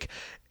 Like,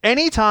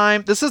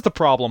 anytime, this is the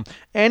problem.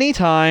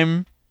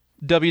 Anytime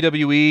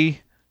WWE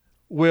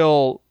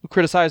will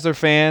criticize their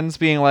fans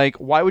being like,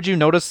 why would you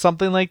notice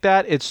something like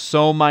that? It's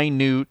so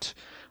minute.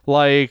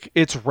 Like,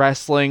 it's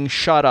wrestling,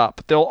 shut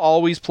up. They'll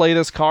always play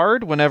this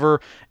card whenever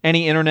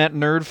any internet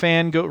nerd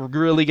fan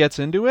really gets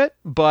into it,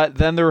 but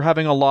then they're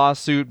having a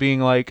lawsuit being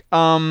like,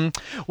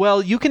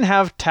 well, you can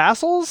have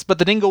tassels, but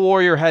the Dingo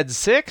Warrior had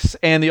 6,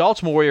 and the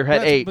Ultimate Warrior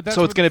had 8,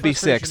 so it's going to be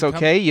 6,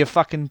 okay, you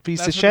fucking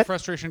piece of shit? That's where the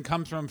frustration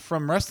comes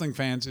from wrestling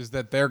fans, is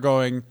that they're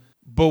going,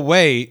 but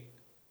wait,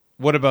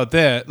 what about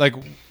this? Like,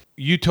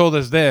 you told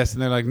us this,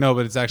 and they're like, no,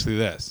 but it's actually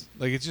this.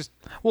 Like, it's just...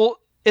 Well,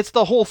 it's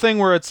the whole thing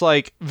where it's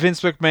like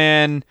Vince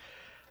McMahon,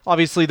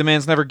 obviously the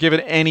man's never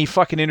given any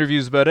fucking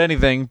interviews about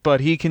anything,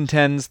 but he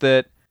contends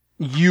that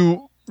he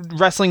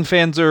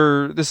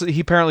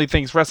apparently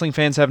thinks wrestling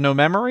fans have no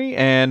memory,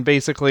 and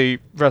basically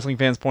wrestling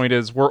fans' point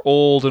is we're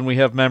old and we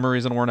have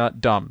memories and we're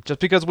not dumb. Just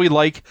because we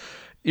like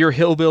your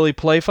hillbilly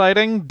play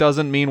fighting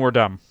doesn't mean we're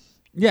dumb.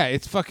 Yeah,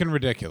 it's fucking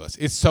ridiculous.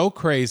 It's so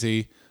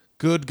crazy.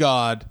 Good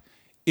God.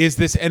 Is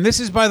this, and this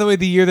is, by the way,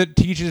 the year that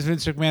teaches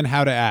Vince McMahon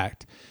how to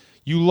act.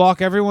 You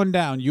lock everyone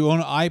down. You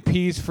own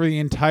IPs for the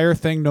entire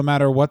thing, no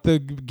matter what the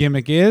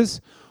gimmick is,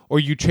 or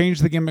you change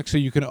the gimmick so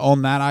you can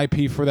own that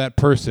IP for that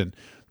person.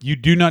 You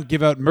do not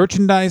give out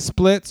merchandise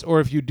splits,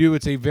 or if you do,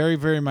 it's a very,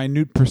 very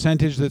minute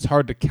percentage that's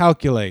hard to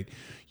calculate.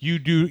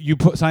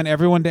 Sign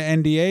everyone to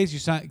NDAs. You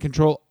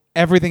control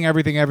everything,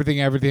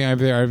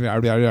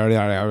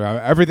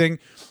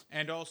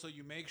 and also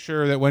you make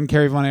sure that when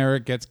Kerry Von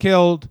Erich gets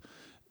killed,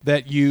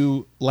 that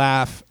you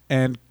laugh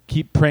and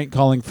keep prank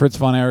calling Fritz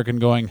Von Erich and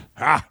going,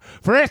 "Ah,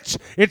 Fritz,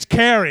 it's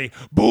Kerry.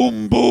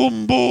 Boom,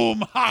 boom,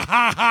 boom. Ha,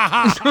 ha,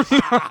 ha,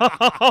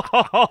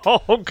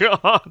 ha." Oh,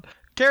 God.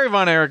 Kerry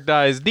Von Erich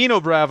dies. Dino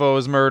Bravo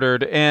is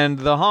murdered, and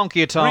the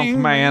honky tonk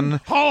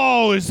man.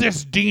 Hello, is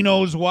this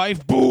Dino's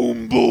wife?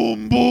 Boom,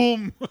 boom,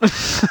 boom.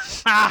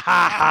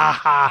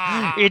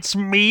 It's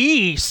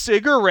me,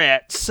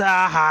 cigarettes.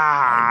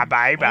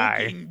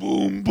 Bye-bye.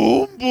 Boom,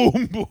 boom,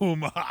 boom,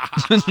 boom.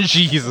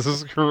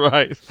 Jesus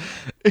Christ.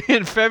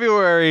 In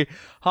February,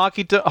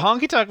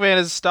 Honky Tonk Man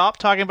has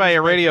stopped talking by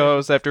a radio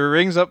host after he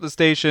rings up the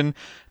station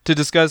to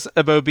discuss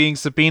about being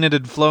subpoenaed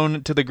and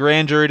flown to the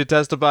grand jury to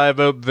testify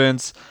about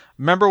Vince.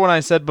 Remember when I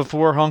said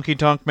before Honky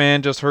Tonk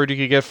Man just heard you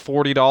could get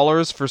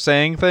 $40 for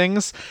saying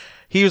things?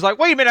 He was like,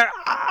 wait a minute,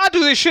 I do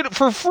this shit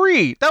for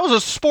free. That was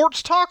a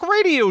sports talk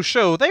radio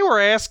show. They were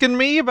asking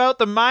me about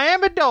the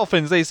Miami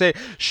Dolphins. They said,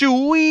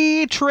 should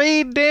we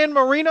trade Dan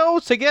Marino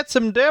to get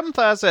some depth?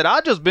 I said, I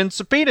just been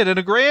subpoenaed in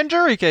a grand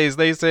jury case.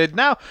 They said,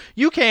 no,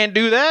 you can't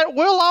do that.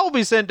 We'll all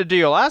be sent to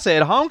jail. I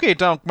said, Honky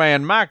Tonk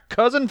Man, my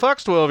cousin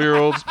fucks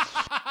 12-year-olds.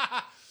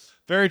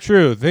 Very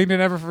true. Thing to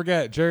never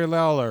forget. Jerry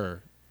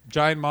Lawler,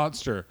 giant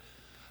monster.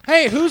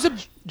 Hey,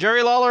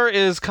 Jerry Lawler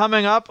is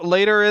coming up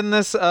later in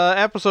this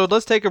episode.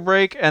 Let's take a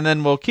break, and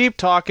then we'll keep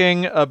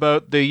talking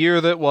about the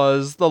year that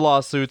was the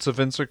lawsuits of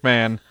Vince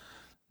McMahon.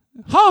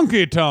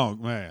 Honky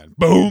Tonk Man.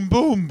 Boom,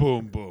 boom,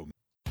 boom, boom.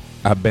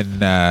 I've been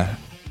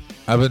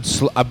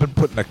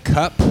putting a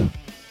cup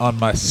on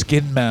my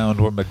skin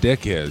mound where my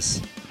dick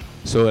is,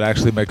 so it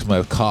actually makes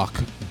my cock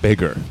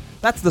bigger.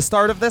 That's the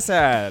start of this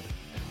ad.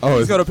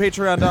 Please go to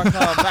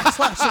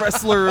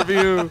patreon.com/wrestler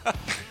review.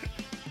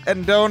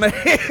 And donate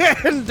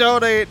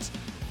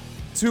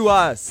to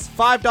us.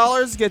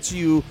 $5 gets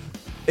you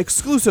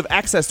exclusive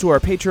access to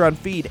our Patreon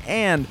feed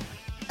and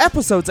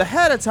episodes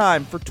ahead of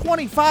time. For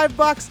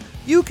 $25,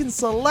 you can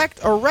select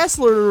a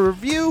wrestler to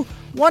review.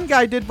 One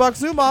guy did Buck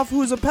Zumoff,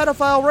 who's a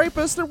pedophile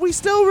rapist, and we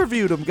still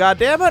reviewed him. God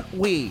damn it,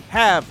 we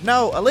have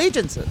no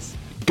allegiances.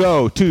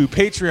 Go to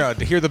Patreon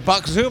to hear the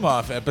Buck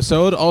Zumoff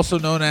episode, also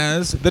known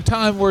as the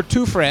time where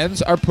two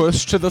friends are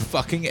pushed to the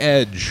fucking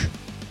edge.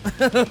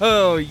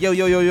 Yo.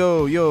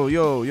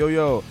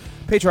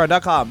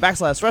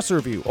 Patreon.com/wrestler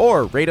review,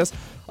 or rate us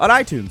on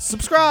iTunes.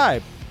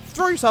 Subscribe.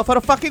 throw yourself out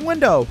a fucking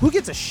window. Who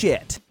gives a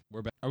shit?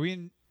 We're back. Are we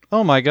in?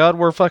 Oh my God,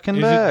 we're fucking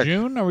Is back. it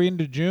June? Are we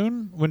into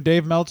June when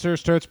Dave Meltzer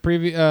starts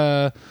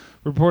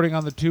reporting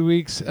on the 2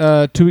 weeks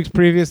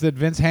previous that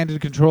Vince handed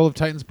control of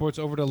Titan Sports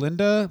over to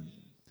Linda?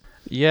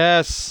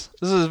 Yes,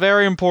 this is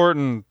very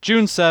important.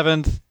 June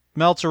 7th,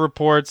 Meltzer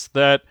reports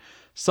that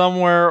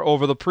somewhere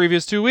over the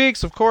previous 2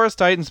 weeks, of course,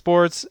 Titan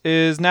Sports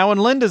is now in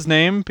Linda's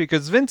name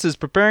because Vince is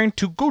preparing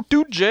to go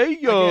to jail.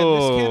 Again,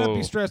 this cannot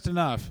be stressed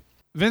enough.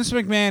 Vince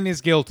McMahon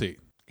is guilty.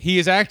 He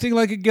is acting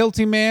like a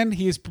guilty man.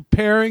 He is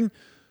preparing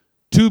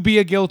to be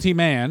a guilty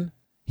man.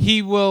 He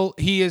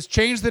has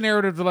changed the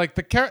narrative to like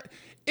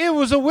it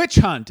was a witch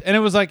hunt. And it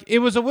was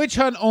a witch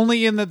hunt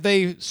only in that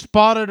they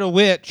spotted a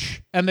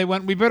witch and they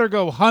went, we better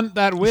go hunt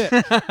that witch.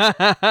 Vince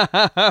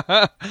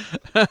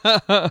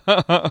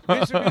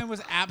McMahon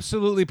was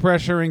absolutely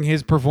pressuring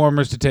his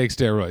performers to take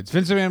steroids.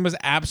 Vince McMahon was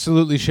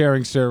absolutely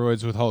sharing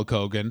steroids with Hulk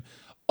Hogan.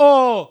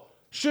 Oh,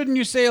 shouldn't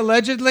you say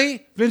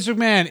allegedly? Vince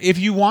McMahon, if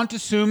you want to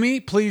sue me,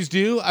 please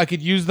do. I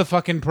could use the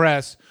fucking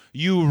press.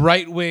 You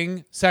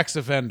right-wing sex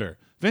offender.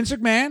 Vince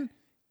McMahon,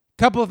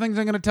 couple of things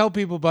I'm going to tell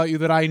people about you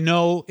that I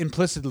know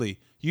implicitly.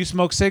 You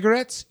smoke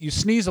cigarettes, you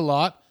sneeze a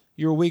lot,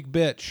 you're a weak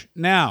bitch.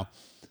 Now,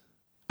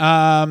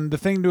 the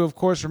thing to, of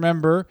course,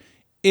 remember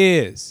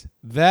is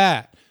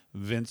that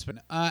Vince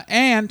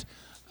and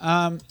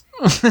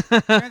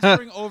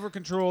transferring over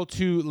control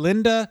to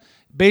Linda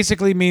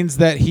basically means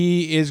that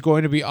he is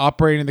going to be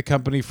operating the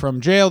company from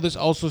jail. This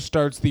also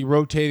starts the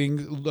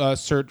rotating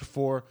search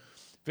for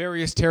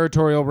various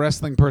territorial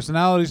wrestling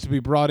personalities to be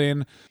brought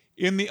in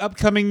the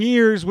upcoming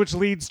years, which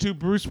leads to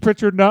Bruce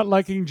Pritchard not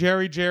liking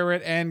Jerry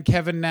Jarrett and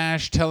Kevin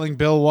Nash telling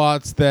Bill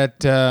Watts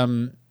that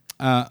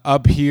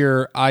up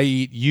here I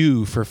eat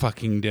you for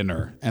fucking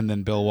dinner. And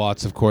then Bill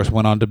Watts, of course,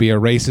 went on to be a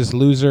racist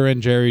loser,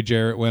 and Jerry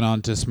Jarrett went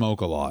on to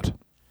smoke a lot.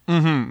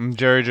 Mm-hmm.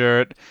 Jerry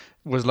Jarrett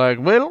was like,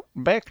 well,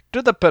 back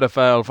to the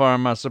pedophile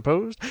farm, I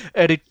suppose.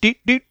 Well,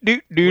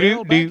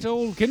 back to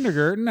old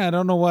kindergarten. I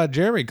don't know why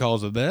Jerry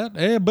calls it that.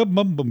 Boom,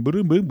 boom, boom,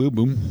 boom, boom, boom,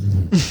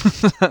 boom.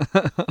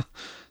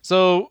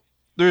 So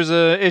there's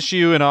a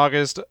issue in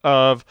August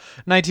of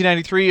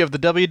 1993 of the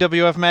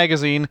WWF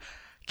magazine.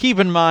 Keep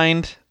in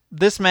mind,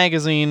 this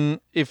magazine,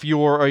 if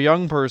you're a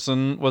young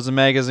person, was a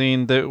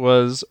magazine that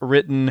was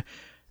written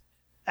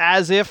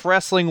as if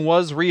wrestling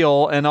was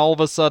real, and all of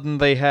a sudden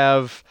they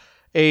have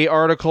a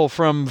article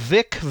from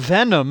Vic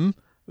Venom,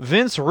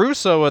 Vince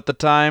Russo at the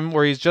time,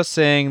 where he's just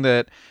saying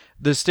that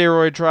the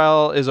steroid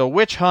trial is a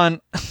witch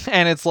hunt,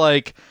 and it's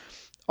like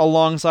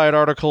alongside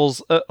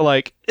articles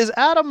like, is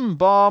Adam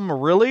Baum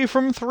really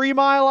from 3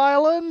 Mile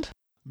Island?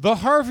 The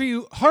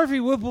Harvey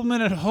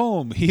Whippleman at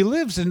home. He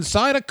lives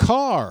inside a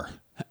car.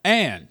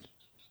 And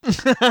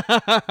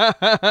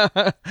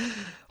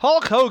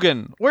Hulk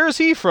Hogan, where's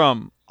he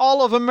from?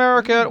 All of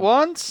America at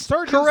once?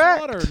 Sergeant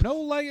Correct. Slaughter no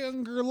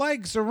longer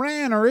likes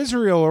Iran or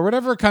Israel or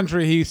whatever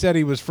country he said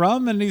he was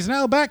from, and he's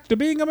now back to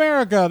being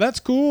America.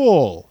 That's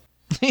cool.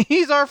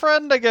 He's our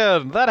friend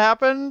again. That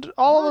happened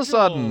all of a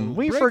sudden.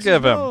 We Breaks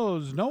forgive his him.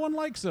 nose. No one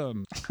likes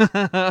him.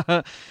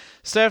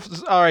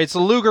 All right, so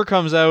Luger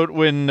comes out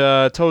when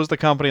toes the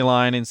company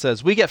line and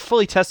says, we get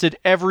fully tested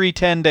every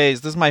 10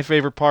 days. This is my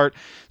favorite part.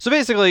 So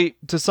basically,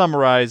 to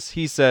summarize,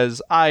 he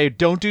says, I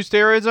don't do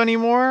steroids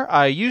anymore.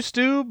 I used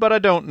to, but I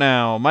don't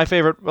now. My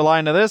favorite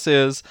line of this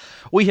is,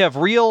 we have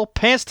real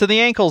pants to the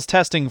ankles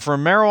testing for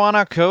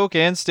marijuana, coke,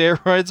 and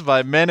steroids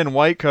by men in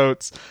white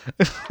coats.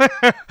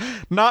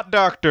 Not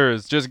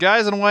doctors, just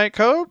guys in white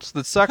coats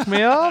that suck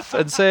me off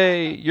and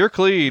say, you're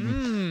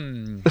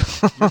clean.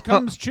 Here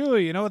comes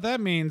Chewy. You know what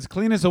that means?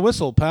 Clean as a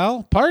whistle,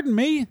 pal. Pardon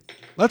me.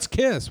 Let's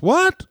kiss.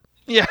 What?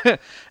 Yeah,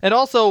 and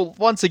also,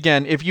 once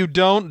again, if you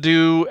don't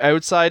do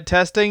outside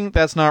testing,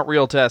 that's not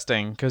real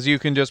testing, because you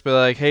can just be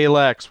like, hey,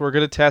 Lex, we're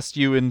going to test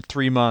you in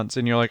 3 months,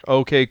 and you're like,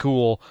 okay,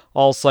 cool,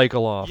 I'll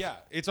cycle off. Yeah,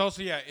 it's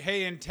also,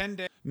 hey, in 10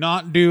 days,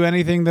 not do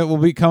anything that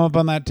will come up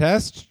on that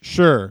test?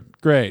 Sure,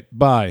 great,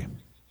 bye.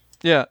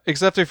 Yeah,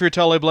 except if you're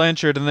Tully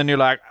Blanchard, and then you're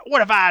like,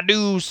 what if I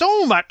do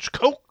so much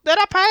coke that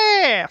I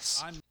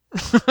pass?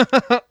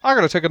 I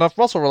gotta take enough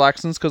muscle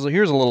relaxants because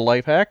here's a little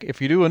life hack.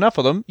 If you do enough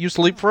of them, you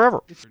sleep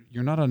forever.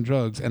 You're not on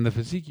drugs, and the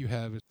physique you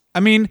have is... I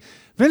mean,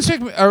 Vince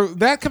McMahon,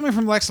 that coming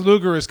from Lex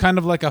Luger is kind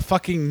of like a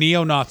fucking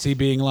neo-Nazi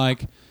being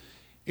like,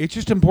 it's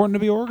just important to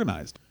be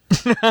organized.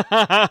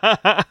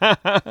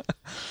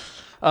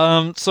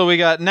 So we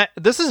got...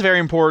 this is very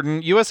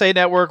important. USA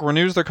Network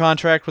renews their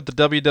contract with the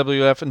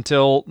WWF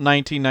until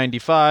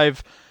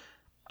 1995.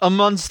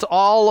 Amongst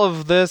all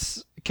of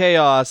this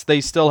chaos,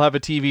 they still have a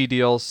TV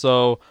deal,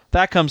 so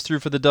that comes through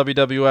for the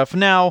WWF.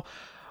 Now,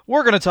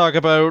 we're going to talk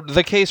about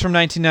the case from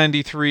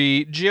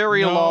 1993.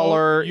 Jerry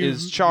Lawler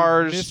is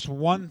charged. Missed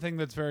one thing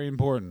that's very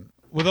important.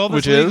 With all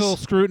this Which legal is?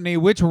 scrutiny,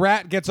 which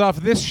rat gets off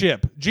this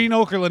ship? Gene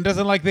Okerlund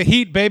doesn't like the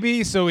heat,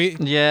 baby, so he...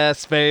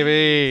 Yes,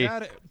 baby.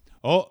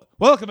 Oh,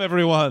 welcome,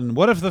 everyone.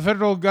 What if the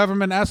federal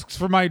government asks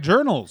for my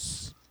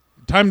journals?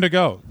 Time to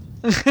go.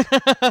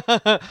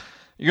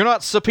 You're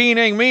not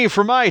subpoenaing me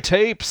for my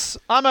tapes.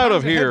 I'm out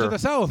of Time to head here. to the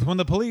south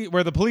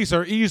where the police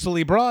are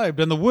easily bribed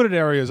and the wooded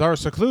areas are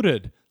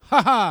secluded.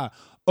 Ha ha!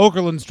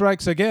 Okerlund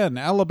strikes again.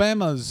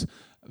 Alabama's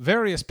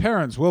various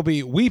parents will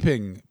be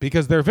weeping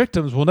because their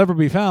victims will never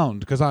be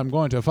found because I'm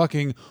going to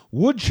fucking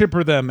wood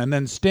chipper them and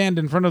then stand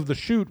in front of the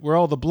chute where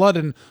all the blood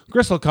and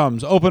gristle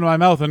comes, open my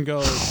mouth and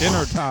go,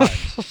 dinner time.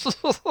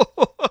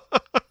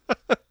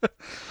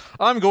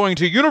 I'm going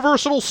to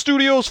Universal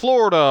Studios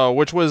Florida,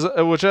 which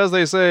as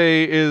they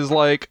say is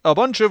like a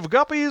bunch of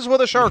guppies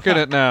with a shark in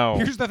it now.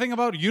 Here's the thing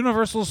about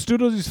Universal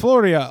Studios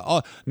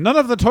Florida. None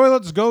of the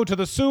toilets go to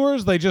the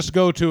sewers. They just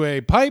go to a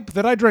pipe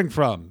that I drink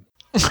from.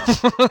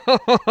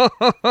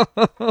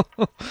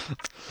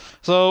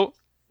 So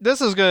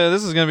this is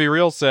gonna be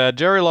real sad.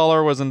 Jerry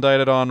Lawler was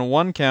indicted on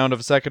 1 count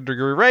of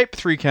second-degree rape,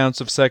 3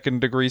 counts of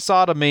second-degree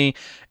sodomy,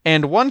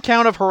 and 1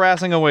 count of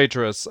harassing a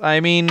waitress.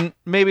 I mean,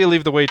 maybe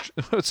leave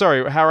the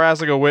sorry,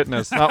 harassing a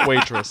witness, not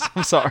waitress.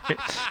 I'm sorry.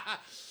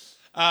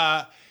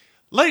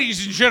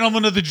 Ladies and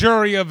gentlemen of the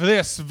jury of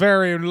this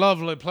very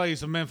lovely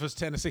place of Memphis,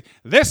 Tennessee,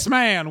 this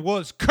man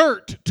was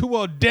curt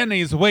to a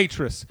Denny's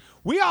waitress.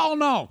 We all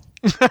know.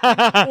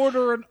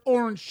 Order an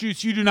orange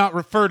juice. You do not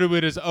refer to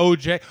it as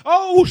OJ.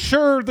 Oh,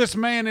 sure, this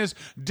man is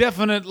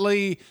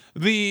definitely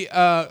the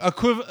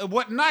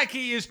what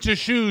Nike is to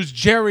shoes,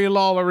 Jerry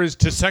Lawler is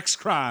to sex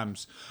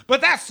crimes.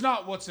 But that's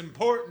not what's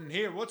important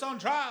here. What's on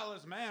trial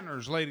is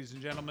manners, ladies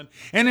and gentlemen.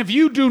 And if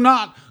you do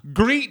not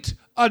greet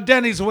a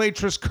Denny's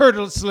waitress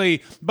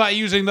courteously by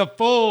using the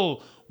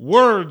full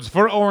words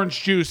for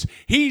orange juice,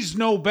 he's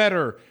no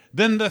better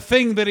than the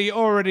thing that he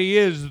already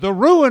is, the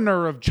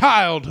ruiner of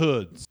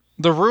childhoods.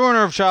 The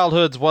ruiner of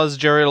childhoods was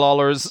Jerry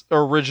Lawler's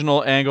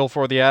original angle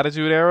for the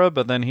Attitude Era,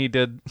 but then he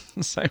did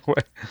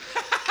segue.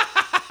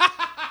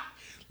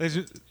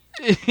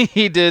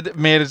 He did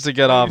manage to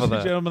get off of Ladies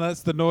and that. gentlemen,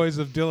 that's the noise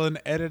of Dylan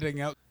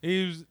editing out.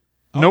 He's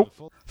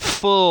Nope.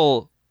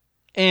 Full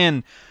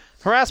in.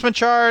 Harassment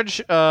charge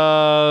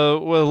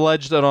was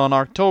alleged that on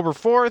October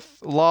 4th,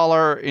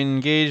 Lawler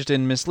engaged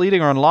in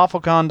misleading or unlawful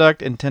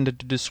conduct intended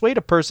to dissuade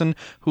a person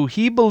who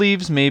he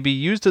believes may be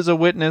used as a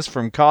witness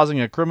from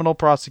causing a criminal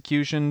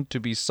prosecution to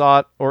be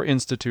sought or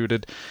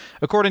instituted.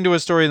 According to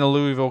a story in the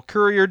Louisville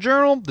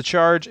Courier-Journal, the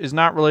charge is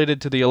not related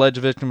to the alleged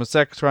victim of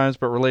sex crimes,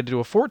 but related to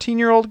a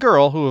 14-year-old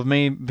girl who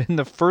may have been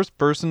the first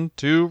person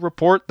to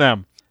report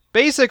them.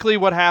 Basically,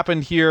 what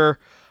happened here...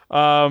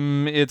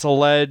 it's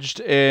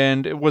alleged,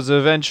 and it was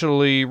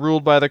eventually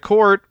ruled by the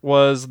court,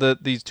 was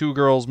that these 2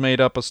 girls made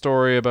up a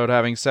story about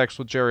having sex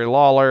with Jerry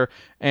Lawler,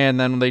 and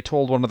then they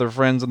told one of their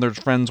friends, and their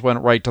friends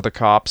went right to the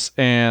cops.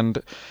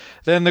 And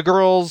then the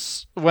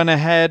girls went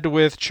ahead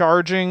with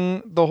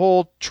charging the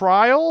whole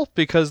trial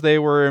because they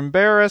were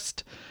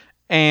embarrassed,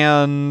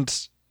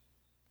 and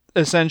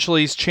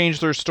essentially changed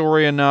their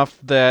story enough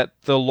that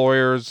the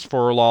lawyers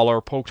for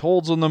Lawler poked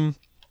holes in them,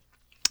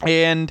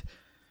 and...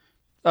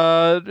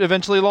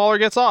 eventually Lawler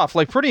gets off.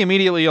 Like, pretty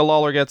immediately,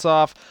 Lawler gets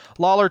off.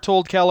 Lawler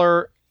told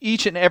Keller,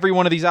 each and every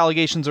one of these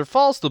allegations are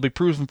false. They'll be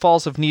proven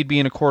false if need be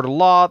in a court of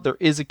law. There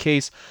is a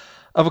case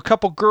of a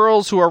couple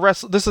girls who are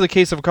This is a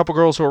case of a couple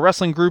girls who are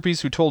wrestling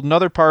groupies who told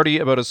another party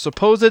about a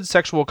supposed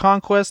sexual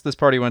conquest. This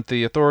party went to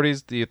the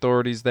authorities. The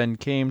authorities then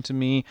came to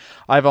me.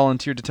 I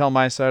volunteered to tell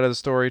my side of the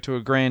story to a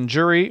grand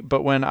jury,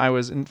 but when I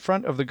was in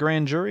front of the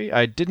grand jury,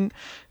 I didn't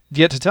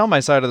get to tell my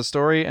side of the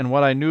story and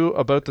what I knew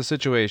about the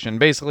situation.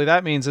 Basically,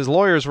 that means his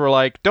lawyers were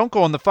like, don't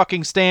go on the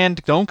fucking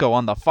stand. Don't go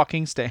on the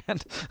fucking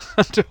stand.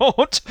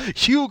 Don't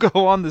you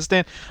go on the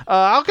stand.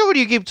 How come when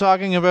you keep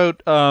talking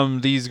about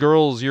these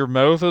girls, your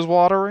mouth is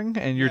watering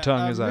and your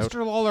tongue is out?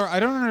 Mr. Lawler, I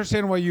don't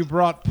understand why you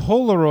brought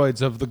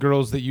Polaroids of the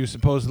girls that you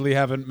supposedly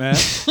haven't met.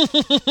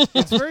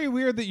 It's very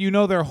weird that you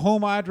know their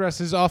home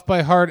addresses off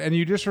by heart and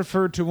you just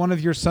referred to one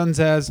of your sons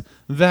as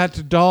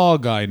that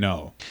dog I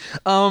know.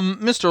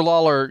 Mr.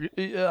 Lawler,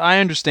 I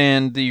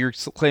understand that you're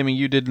claiming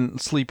you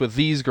didn't sleep with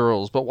these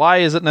girls, but why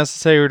is it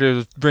necessary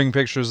to bring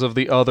pictures of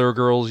the other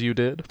girls you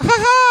did? Ha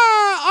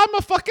ha! I'm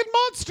a fucking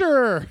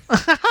monster!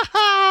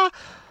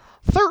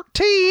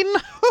 13!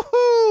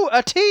 Hoo-hoo!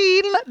 A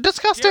teen!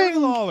 Disgusting! Jerry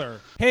Lawler.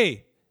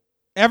 Hey,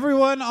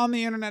 everyone on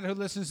the internet who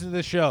listens to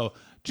this show,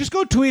 just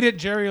go tweet at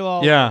Jerry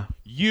Lawler. Yeah.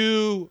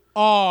 You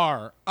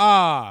are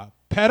a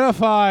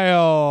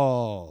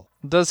pedophile.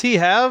 Does he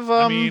have,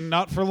 I mean,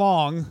 not for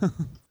long.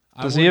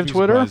 Does he have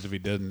Twitter? Surprised if he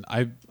didn't.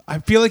 I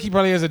feel like he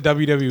probably has a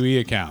WWE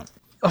account.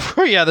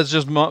 Oh, yeah, that's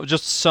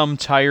just some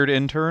tired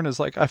intern is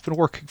like, I've been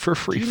working for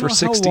free for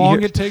 60 years. How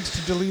long it takes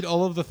to delete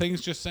all of the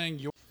things just saying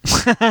your...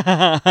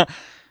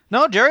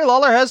 No, Jerry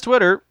Lawler has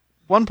Twitter.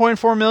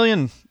 1.4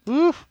 million.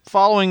 Ooh,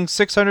 following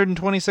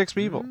 626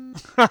 people.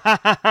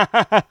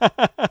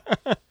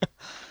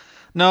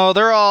 No,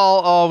 they're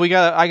all. Oh, you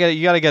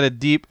gotta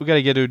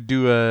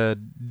do a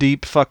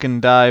deep fucking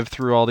dive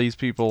through all these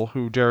people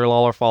who Jerry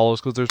Lawler follows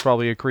because there's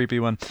probably a creepy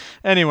one.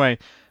 Anyway,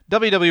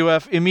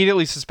 WWF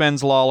immediately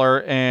suspends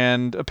Lawler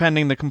and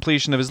pending the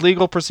completion of his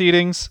legal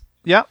proceedings.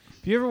 Yeah.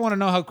 If you ever want to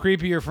know how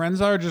creepy your friends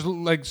are, just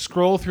like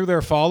scroll through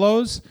their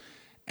follows,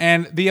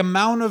 and the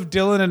amount of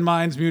Dylan and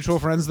mine's mutual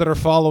friends that are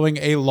following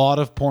a lot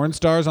of porn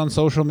stars on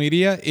social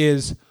media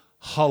is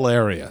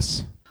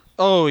hilarious.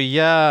 Oh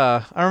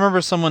yeah, I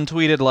remember someone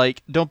tweeted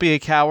like, "Don't be a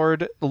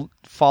coward.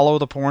 Follow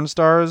the porn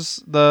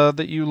stars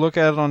that you look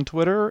at on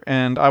Twitter."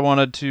 And I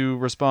wanted to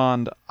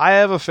respond, "I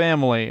have a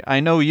family. I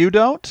know you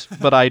don't,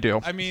 but I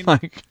do." I mean,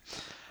 like,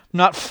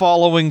 not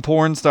following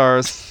porn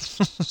stars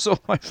so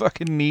my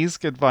fucking niece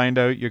could find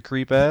out, you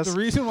creep ass. the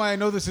reason why I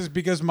know this is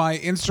because my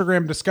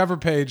Instagram Discover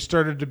page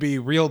started to be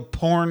real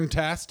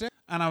porn-tastic,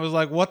 and I was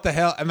like, what the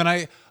hell? And then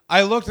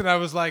I looked and I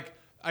was like,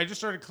 I just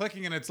started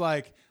clicking and it's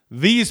like,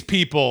 these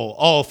people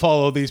all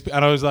follow these.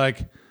 And I was like,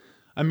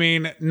 I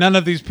mean, none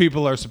of these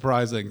people are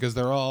surprising because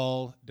they're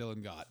all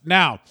Dylan Gott.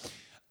 Now,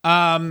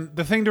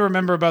 the thing to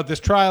remember about this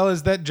trial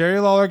is that Jerry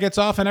Lawler gets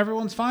off and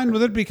everyone's fine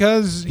with it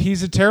because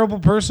he's a terrible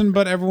person,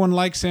 but everyone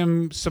likes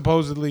him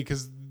supposedly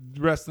because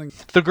wrestling.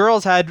 The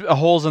girls had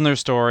holes in their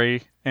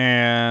story,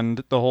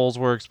 and the holes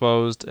were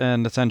exposed,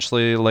 and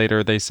essentially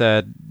later they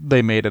said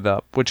they made it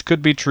up, which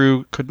could be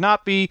true, could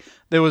not be.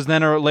 There was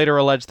then later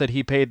alleged that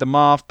he paid them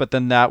off, but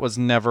then that was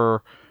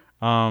never...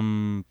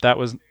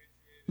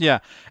 Yeah,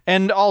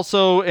 and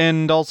also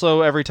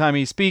every time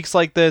he speaks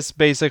like this,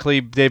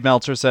 basically Dave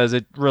Meltzer says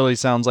it really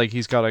sounds like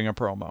he's cutting a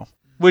promo,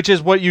 which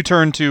is what you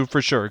turn to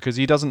for sure, because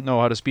he doesn't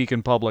know how to speak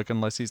in public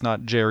unless he's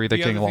not Jerry the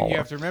King other thing Lawler. you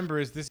have to remember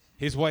is this: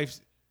 his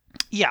wife's.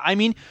 Yeah, I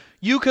mean,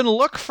 you can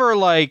look for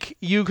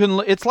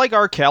it's like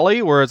R.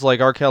 Kelly, where it's like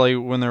R. Kelly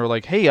when they were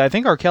like, hey, I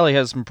think R. Kelly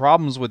has some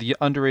problems with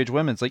underage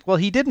women. It's like, well,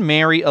 he did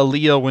marry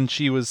Aaliyah when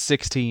she was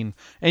 16,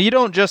 and you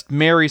don't just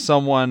marry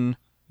someone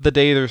the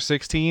day they're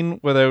 16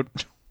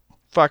 without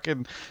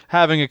fucking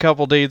having a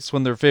couple dates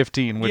when they're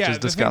 15, which is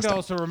disgusting. The thing to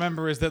also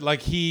remember is that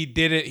like he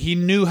did it, he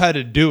knew how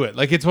to do it.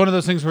 Like it's one of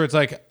those things where it's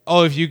like,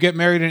 oh, if you get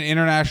married in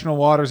international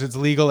waters, it's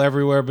legal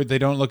everywhere, but they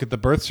don't look at the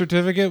birth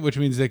certificate, which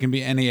means they can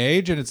be any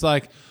age. And it's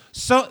like,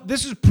 so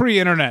this is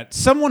pre-internet.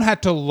 Someone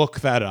had to look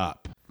that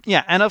up.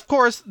 Yeah, and of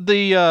course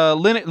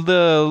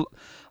the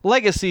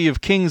legacy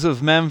of Kings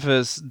of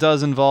Memphis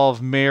does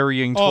involve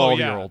marrying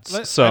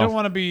 12-year-olds. So I don't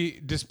want to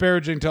be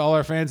disparaging to all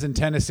our fans in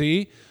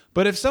Tennessee,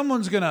 but if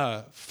someone's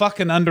gonna fuck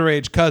an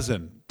underage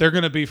cousin, they're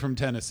gonna be from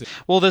Tennessee.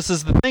 Well, this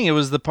is the thing. It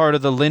was the part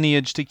of the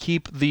lineage to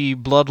keep the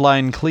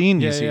bloodline clean,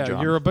 you see,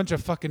 John. You're a bunch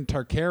of fucking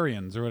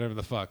Targaryens or whatever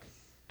the fuck.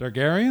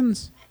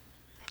 Targaryens?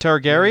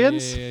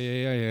 Targaryens?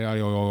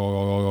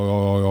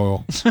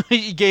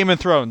 Yeah. Game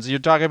of Thrones. You're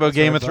talking about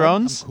Game of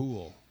Thrones? I'm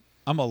cool.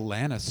 I'm a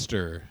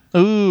Lannister.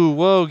 Ooh,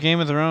 whoa, Game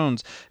of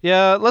Thrones.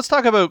 Yeah, let's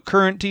talk about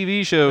current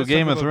TV show,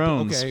 Game of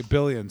Thrones. Okay,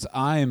 billions.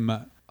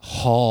 I'm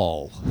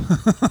Hall.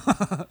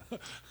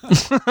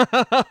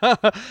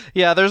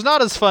 Yeah, there's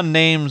not as fun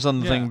names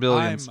on the thing,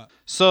 Billions.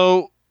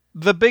 So,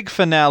 the big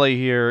finale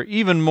here,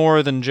 even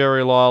more than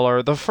Jerry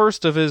Lawler, the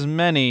first of his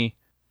many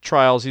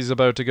trials he's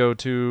about to go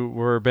to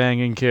where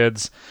banging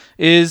kids,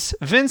 is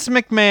Vince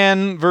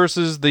McMahon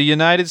versus the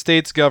United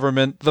States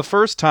government. The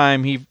first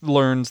time he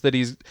learns that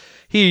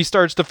he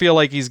starts to feel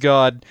like he's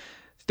God.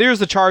 There's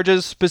the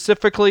charges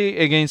specifically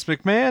against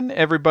McMahon.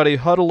 Everybody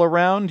huddle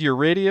around your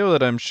radio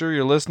that I'm sure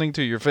you're listening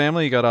to your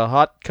family. You got a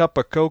hot cup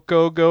of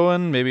cocoa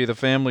going. Maybe the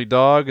family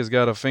dog has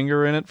got a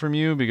finger in it from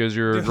you because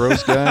you're a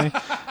gross guy.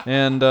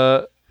 And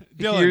Dylan,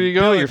 here you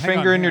go, your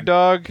finger in your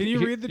dog. Can you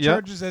read the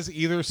charges as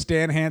either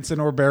Stan Hansen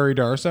or Barry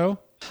Darso?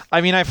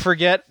 I mean, I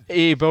forget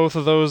both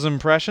of those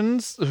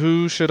impressions.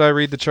 Who should I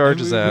read the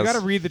charges as? We got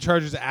to read the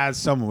charges as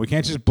someone. We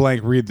can't just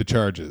blank read the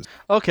charges.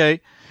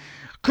 Okay.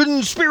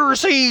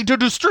 Conspiracy to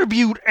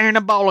distribute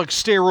anabolic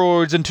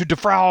steroids and to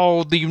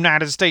defraud the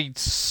United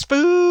States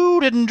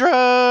Food and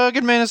Drug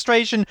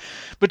Administration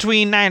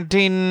between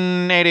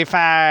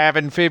 1985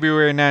 and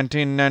February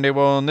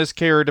 1991. This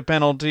carried a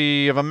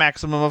penalty of a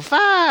maximum of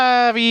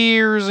 5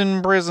 years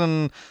in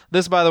prison.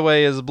 This, by the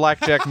way, is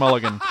Blackjack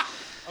Mulligan.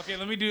 Okay,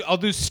 I'll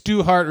do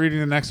Stu Hart reading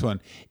the next one.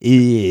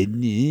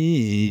 In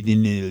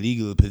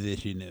illegal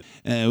possession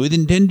with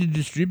intent to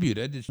distribute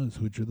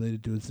which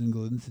related to a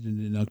single incident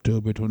in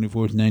October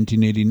 24th,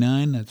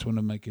 1989. That's one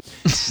of my kids.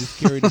 This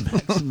carried a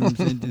maximum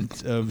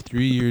sentence of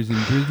 3 years in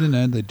prison.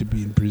 I'd like to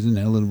be in prison.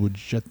 Ellen would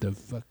shut the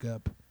fuck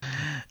up.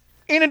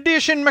 In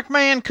addition,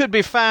 McMahon could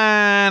be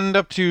fined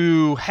up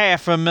to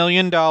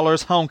 $500,000.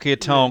 Honky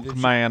tonk,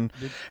 man.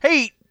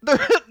 Hey,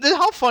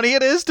 how funny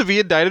it is to be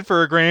indicted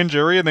for a grand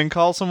jury and then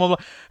call someone like,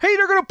 hey,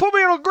 they're gonna put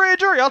me on a grand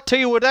jury. I'll tell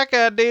you what that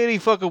guy did. He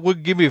fucking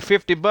would give me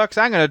 $50.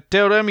 I'm gonna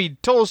tell them he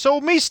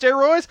sold me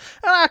steroids,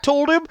 and I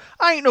told him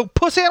I ain't no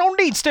pussy. I don't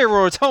need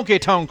steroids. Honky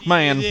tonk,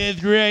 man.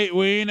 That's right,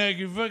 Wayne. I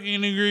can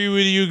fucking agree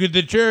with you because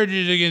the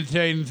charges against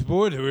Titan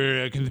Sports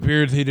were a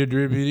conspiracy to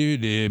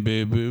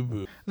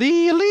distribute.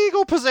 The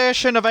illegal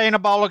possession of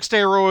anabolic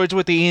steroids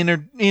with the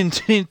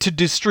intent to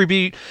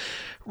distribute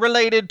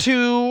related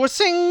to a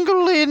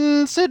single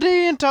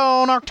incident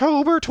on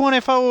October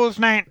 24th,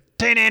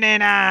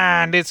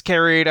 1989. It's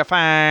carried a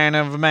fine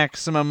of a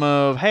maximum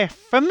of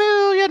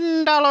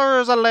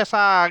 $500,000 unless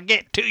I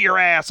get to your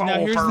asshole Now,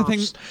 here's first. the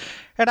thing.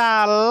 And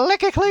I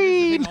lick it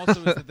clean. The thing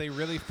also is that they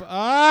really...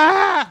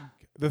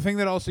 The thing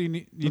that also you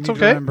need to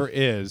remember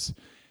is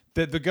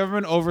that the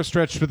government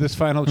overstretched with this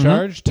final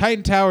charge.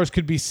 Titan Towers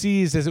could be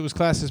seized as it was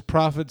classed as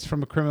profits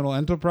from a criminal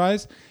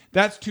enterprise.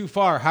 That's too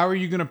far. How are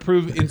you going to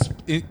prove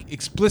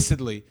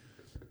explicitly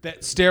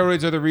that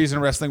steroids are the reason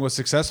wrestling was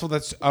successful?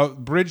 That's a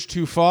bridge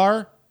too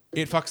far.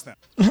 It fucks them.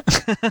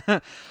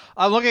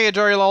 I'm looking at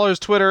Jerry Lawler's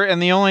Twitter,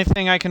 and the only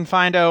thing I can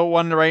find out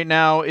one right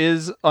now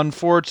is,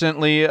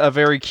 unfortunately, a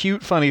very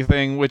cute, funny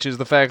thing, which is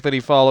the fact that he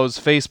follows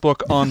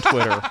Facebook on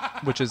Twitter,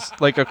 which is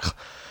like a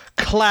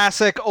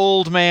classic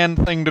old man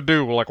thing to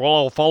do. Like, well,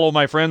 I'll follow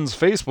my friend's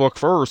Facebook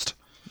first.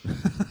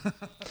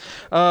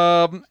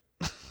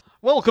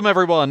 Welcome,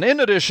 everyone. In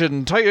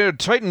addition,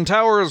 Titan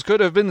Towers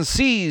could have been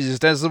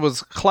seized as it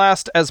was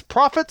classed as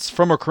profits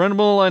from a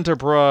criminal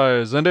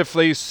enterprise. And if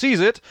they seize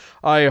it,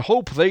 I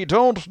hope they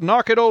don't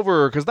knock it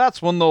over, because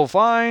that's when they'll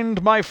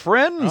find my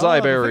friends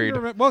I buried.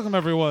 Welcome,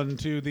 everyone,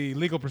 to the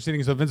legal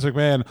proceedings of Vince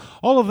McMahon.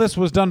 All of this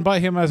was done by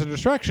him as a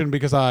distraction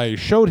because I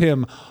showed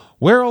him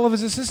where all of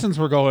his assistants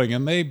were going,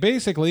 and they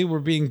basically were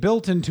being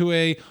built into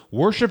a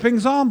worshipping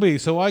zombie,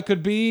 so I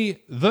could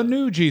be the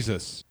new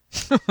Jesus.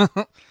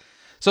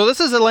 So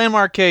this is a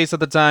landmark case at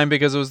the time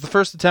because it was the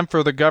first attempt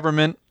for the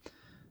government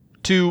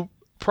to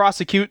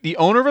prosecute the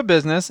owner of a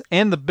business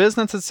and the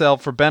business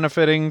itself for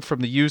benefiting from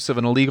the use of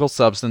an illegal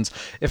substance.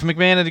 If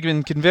McMahon had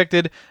been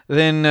convicted,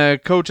 then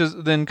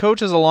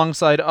coaches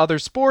alongside other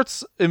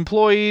sports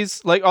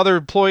employees, like other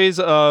employees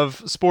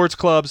of sports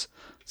clubs.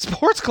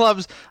 Sports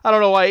clubs? I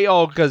don't know why.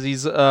 Oh, because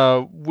he's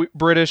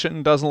British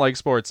and doesn't like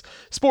sports.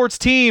 Sports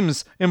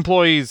teams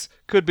employees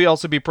could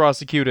also be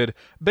prosecuted.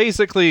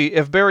 Basically,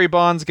 if Barry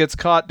Bonds gets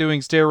caught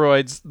doing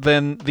steroids,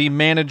 then the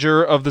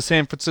manager of the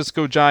San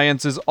Francisco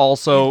Giants is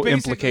also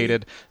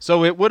implicated.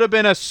 So it would have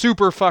been a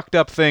super fucked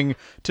up thing,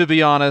 to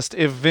be honest,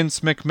 if Vince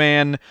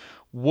McMahon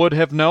would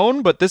have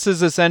known. But this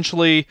is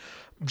essentially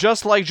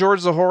just like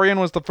George Zahorian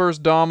was the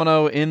first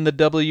domino in the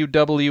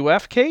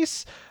WWF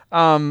case.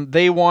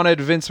 They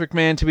wanted Vince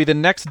McMahon to be the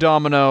next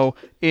domino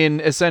in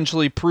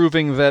essentially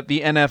proving that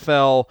the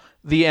NFL,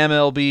 the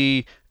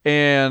MLB,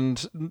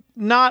 and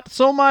not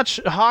so much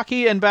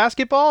hockey and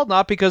basketball,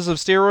 not because of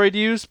steroid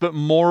use, but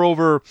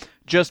moreover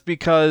just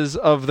because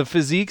of the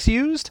physiques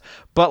used,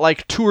 but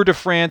like Tour de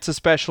France,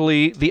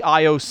 especially the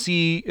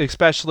IOC,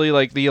 especially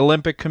like the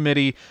Olympic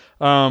Committee,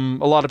 a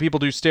lot of people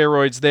do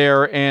steroids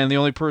there, and the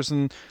only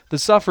person that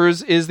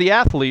suffers is the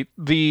athlete.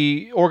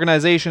 The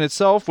organization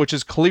itself, which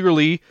is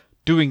clearly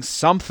doing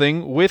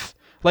something with,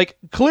 like,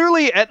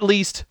 clearly at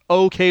least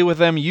okay with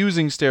them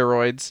using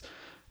steroids.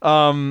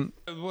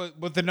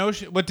 What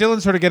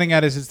Dylan's sort of getting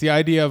at is it's the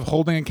idea of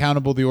holding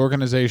accountable the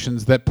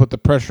organizations that put the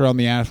pressure on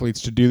the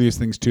athletes to do these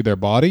things to their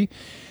body.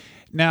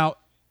 Now,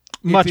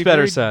 much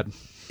better said.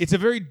 It's a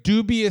very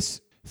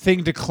dubious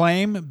thing to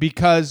claim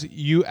because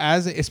you,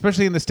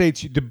 especially in the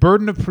States, the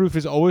burden of proof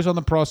is always on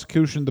the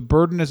prosecution. The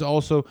burden is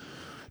also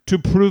to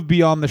prove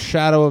beyond the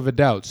shadow of a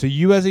doubt. So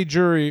you as a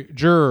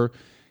juror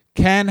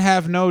can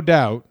have no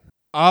doubt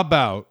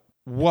about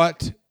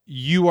what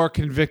you are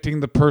convicting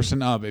the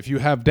person of. If you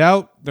have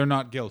doubt, they're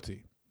not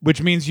guilty,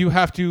 which means you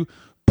have to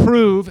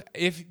prove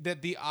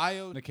that the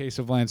IOC, in the case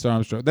of Lance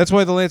Armstrong, that's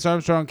why the Lance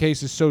Armstrong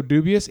case is so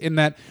dubious, in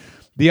that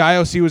the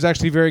IOC was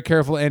actually very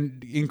careful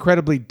and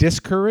incredibly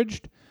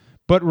discouraged,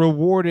 but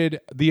rewarded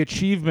the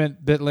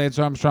achievement that Lance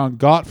Armstrong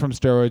got from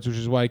steroids, which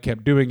is why he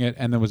kept doing it,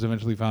 and then was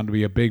eventually found to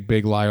be a big,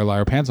 big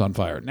liar, pants on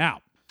fire.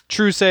 Now,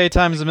 true say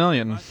times a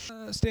million.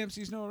 Stamps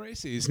these, no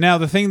erases. Now,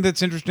 the thing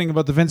that's interesting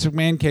about the Vince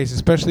McMahon case,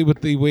 especially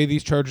with the way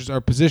these charges are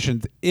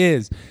positioned,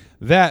 is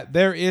that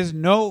there is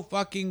no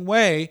fucking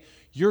way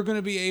you're going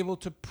to be able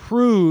to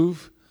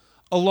prove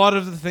a lot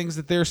of the things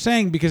that they're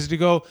saying, because to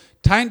go,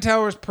 Titan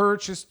Towers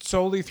purchased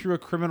solely through a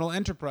criminal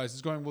enterprise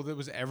is going, well, there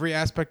was every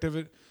aspect of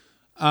it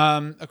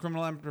a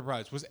criminal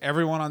enterprise. Was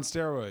everyone on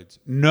steroids?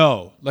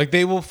 No. Like,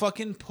 they will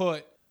fucking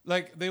put,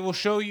 like, they will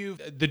show you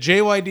the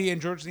JYD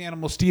and George the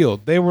Animal Steel.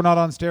 They were not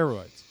on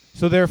steroids.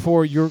 So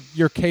therefore, your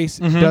case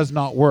does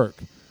not work.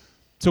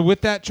 So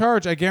with that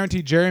charge, I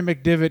guarantee Jerry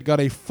McDivitt got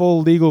a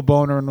full legal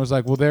boner and was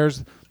like, well,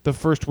 there's the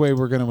first way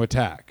we're going to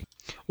attack.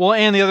 Well,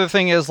 and the other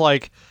thing is,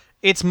 like,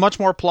 it's much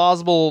more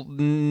plausible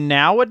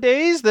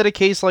nowadays that a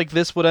case like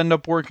this would end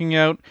up working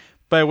out,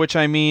 by which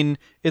I mean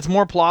it's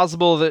more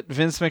plausible that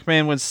Vince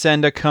McMahon would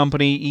send a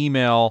company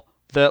email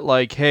that,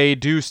 like, hey,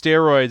 do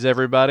steroids,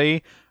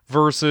 everybody,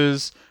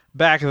 versus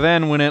back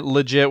then when it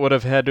legit would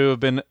have had to have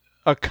been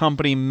a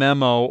company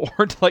memo,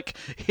 or like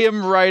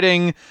him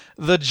writing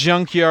the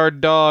Junkyard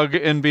Dog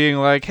and being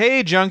like,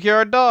 hey,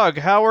 Junkyard Dog,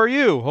 how are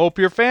you? Hope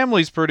your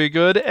family's pretty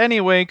good.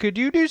 Anyway, could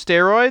you do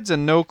steroids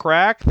and no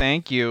crack?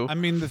 Thank you. I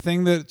mean, the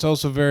thing that's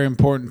also very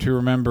important to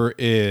remember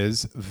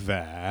is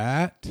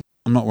that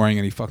I'm not wearing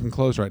any fucking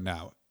clothes right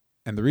now.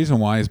 And the reason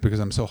why is because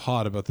I'm so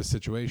hot about this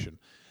situation.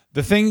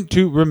 The thing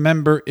to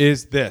remember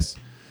is this.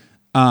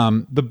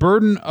 The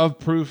burden of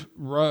proof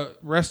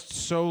rests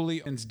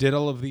solely on Vince did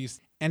all of these.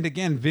 And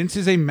again, Vince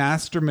is a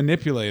master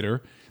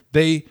manipulator.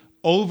 They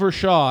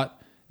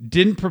overshot,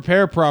 didn't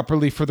prepare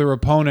properly for their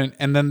opponent,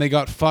 and then they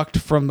got fucked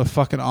from the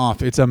fucking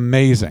off. It's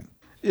amazing.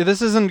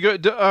 This isn't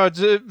good.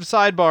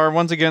 Sidebar,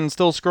 once again,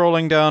 still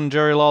scrolling down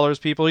Jerry Lawler's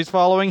people he's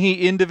following.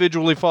 He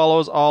individually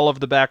follows all of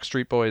the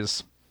Backstreet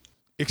Boys.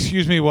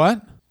 Excuse me,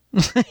 what?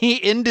 He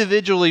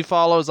individually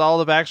follows all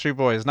the Backstreet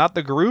Boys, not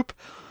the group,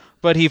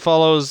 but he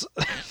follows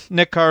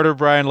Nick Carter,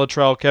 Brian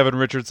Luttrell, Kevin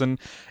Richardson,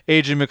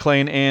 AJ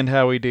McLean, and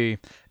Howie D.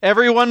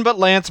 Everyone but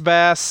Lance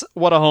Bass.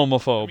 What a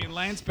homophobe. I mean,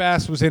 Lance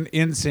Bass was in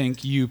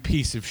NSYNC, you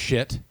piece of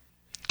shit.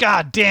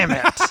 God damn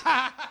it.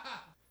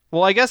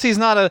 Well, I guess he's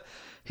not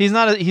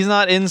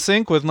in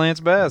sync with Lance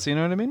Bass, you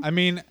know what I mean? I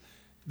mean,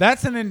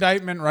 that's an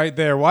indictment right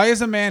there. Why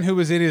is a man who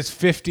was in his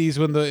 50s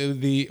when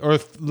or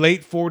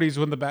late 40s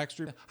when the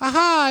Backstreet...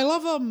 Ha-ha, I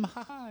love them.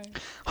 Ha-ha.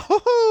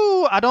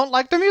 Hoo-hoo, I don't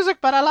like their music,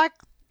 but I like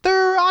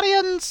their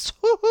audience.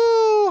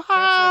 Hoo-hoo,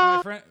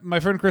 ha. My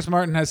friend Chris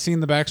Martin has seen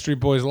the Backstreet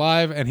Boys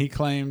live, and he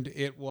claimed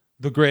it was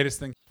the greatest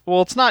thing.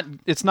 Well, it's not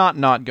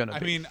gonna be. I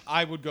mean,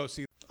 I would go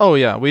see... Oh,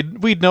 yeah,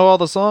 we'd know all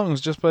the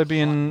songs just by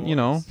being,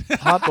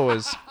 hot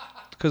boys.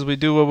 Because we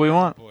do what we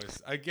want.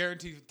 Boys. I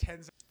guarantee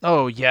 10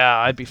 Oh, yeah,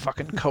 I'd be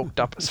fucking coked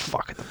up as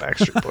fuck at the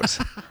Backstreet Boys.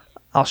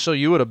 I'll show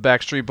you what a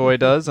Backstreet Boy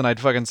does, and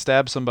I'd fucking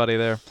stab somebody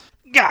there.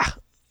 Gah!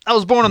 I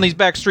was born on these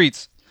back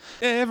streets.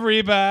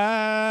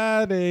 Everybody...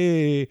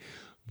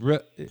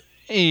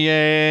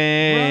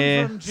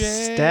 Yeah. Run from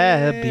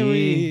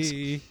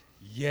Stabby.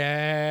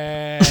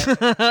 Yeah.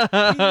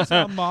 He's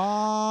a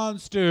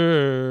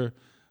monster.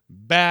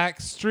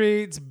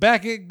 Backstreet's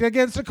back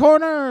against the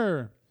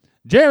corner.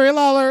 Jerry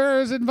Lawler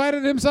has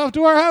invited himself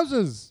to our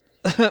houses.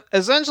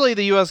 Essentially,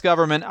 the U.S.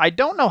 government, I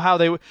don't know how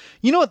they...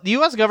 You know what? The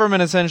U.S.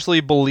 government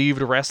essentially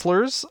believed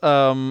wrestlers.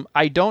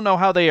 I don't know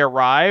how they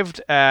arrived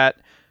at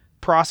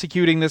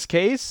prosecuting this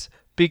case,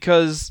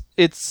 because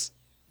it's...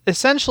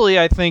 Essentially,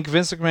 I think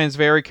Vince McMahon's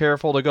very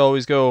careful to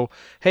always go,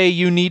 hey,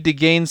 you need to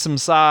gain some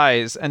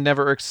size, and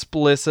never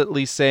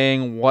explicitly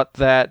saying what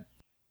that...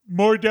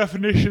 More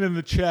definition in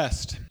the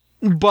chest.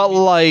 But,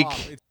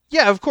 like...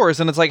 Yeah, of course,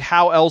 and it's like,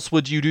 how else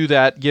would you do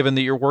that given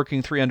that you're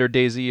working 300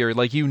 days a year?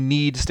 Like, you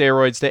need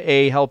steroids to,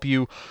 A, help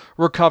you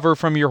recover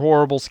from your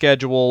horrible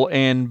schedule,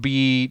 and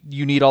B,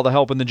 you need all the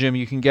help in the gym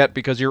you can get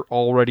because you're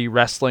already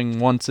wrestling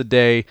once a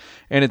day,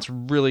 and it's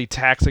really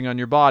taxing on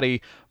your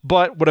body.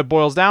 But what it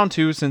boils down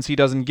to, since he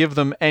doesn't give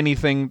them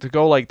anything to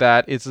go like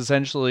that, it's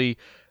essentially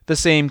the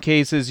same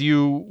case as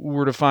you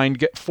were to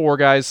find 4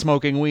 guys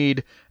smoking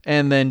weed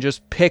and then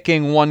just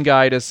picking one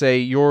guy to say,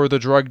 you're the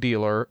drug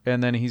dealer,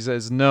 and then he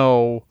says,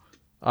 no,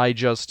 I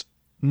just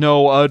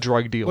know a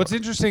drug dealer. What's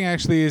interesting,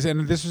 actually, is,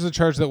 and this was a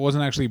charge that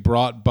wasn't actually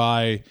brought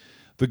by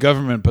the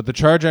government, but the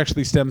charge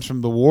actually stems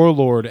from the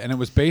Warlord, and it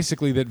was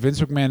basically that Vince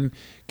McMahon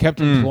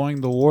kept employing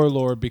the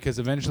Warlord because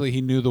eventually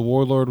he knew the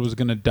Warlord was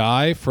going to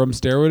die from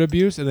steroid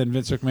abuse, and then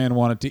Vince McMahon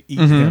wanted to eat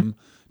him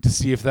to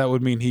see if that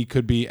would mean he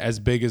could be as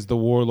big as the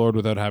Warlord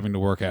without having to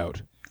work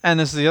out. And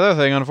this is the other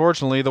thing,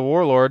 unfortunately, the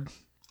Warlord,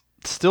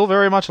 still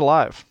very much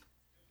alive.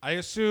 I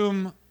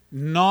assume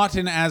not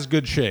in as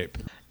good shape.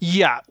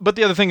 Yeah, but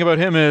the other thing about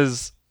him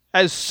is,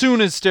 as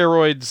soon as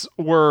steroids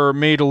were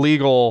made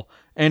illegal,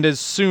 and as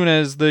soon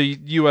as the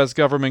U.S.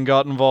 government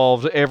got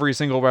involved, every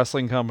single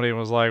wrestling company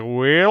was like,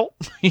 well,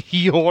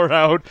 you're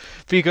out,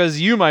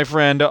 because you, my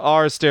friend,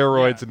 are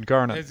steroids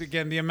incarnate. It's,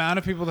 again, the amount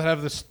of people that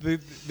have this,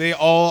 they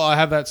all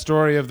have that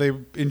story of they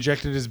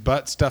injected his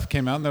butt, stuff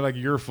came out, and they're like,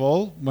 you're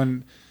full,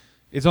 when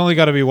it's only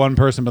got to be one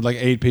person, but like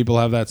 8 people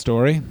have that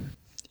story.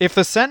 If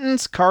the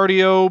sentence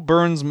cardio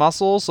burns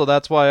muscle, so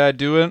that's why I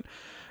do it,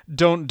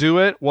 don't do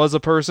it, was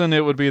a person,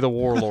 it would be the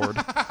Warlord.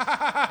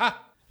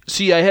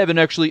 See, I haven't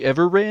actually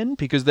ever ran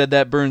because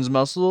that burns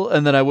muscle,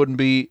 and then I wouldn't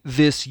be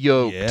this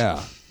yoked.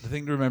 Yeah. The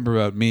thing to remember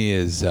about me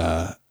is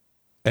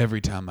every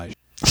time I...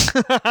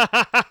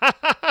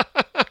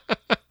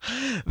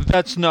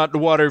 That's not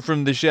water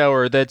from the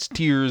shower, that's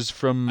tears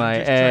from my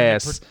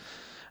ass.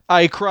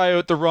 I cry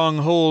out the wrong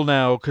hole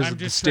now because of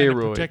the steroids.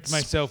 Trying to protect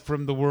myself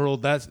from the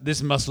world.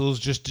 This muscle is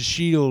just a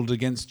shield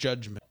against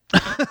judgment.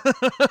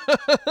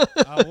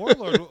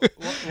 Warlord,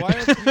 why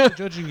are people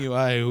judging you?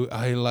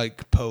 I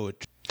like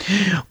poetry.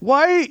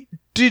 Why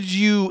did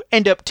you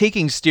end up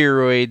taking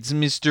steroids,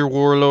 Mr.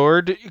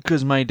 Warlord?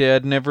 Because my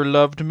dad never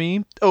loved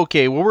me?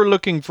 Okay, well, we're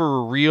looking for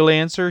a real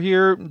answer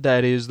here.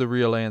 That is the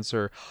real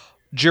answer.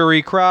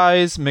 Jury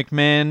cries,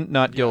 McMahon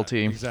not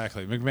guilty.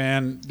 Exactly.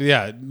 McMahon,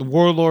 the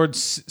Warlord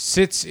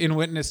sits in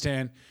witness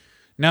stand.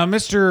 Now,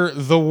 Mr.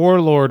 the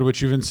Warlord,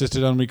 which you've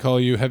insisted on we call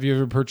you, have you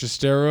ever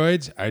purchased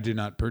steroids? I did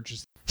not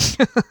purchase.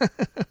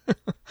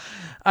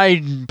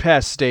 I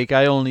pass steak.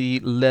 I only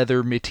eat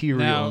leather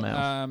material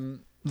now.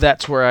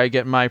 That's where I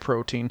get my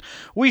protein.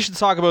 We should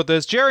talk about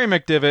this. Jerry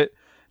McDevitt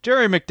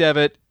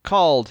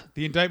called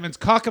the indictment's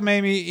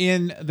cockamamie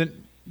in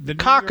the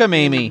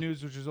cockamamie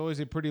news, which is always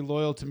a pretty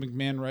loyal to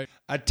McMahon, right?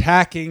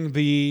 Attacking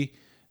the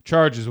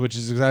charges, which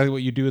is exactly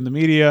what you do in the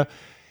media.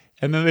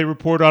 And then they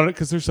report on it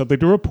because there's something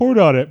to report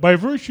on it. By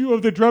virtue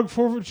of the Drug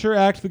Forfeiture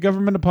Act, the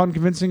government, upon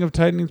convincing of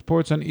Titan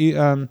Sports on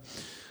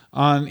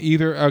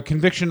either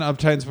conviction of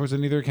Titan Sports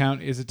on either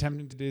account, is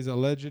attempting today's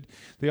alleged.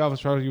 The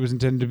office property was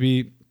intended to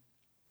be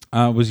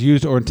was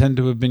used or intended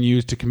to have been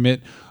used to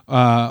commit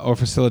or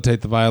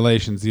facilitate the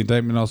violations. The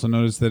indictment also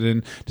noticed that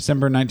in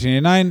December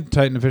 1989,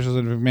 Titan officials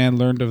at McMahon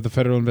learned of the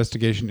federal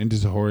investigation into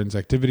Zahorian's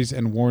activities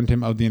and warned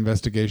him of the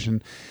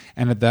investigation,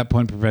 and at that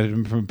point prevented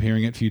him from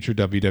appearing at future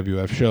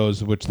WWF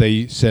shows, which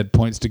they said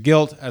points to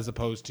guilt as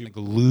opposed to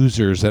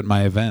losers at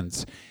my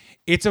events.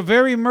 It's a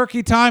very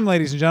murky time,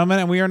 ladies and gentlemen,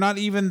 and we are not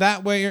even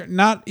that way,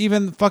 not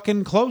even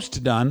fucking close to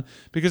done,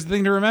 because the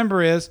thing to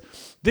remember is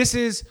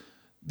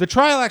the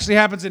trial actually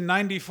happens in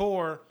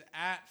 94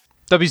 at...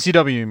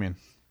 WCW, you mean?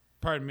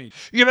 Pardon me.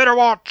 You better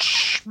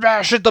watch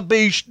Smash at the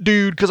Beach,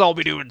 dude, because I'll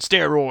be doing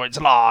steroids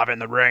live in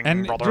the ring,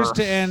 And brother. just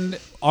to end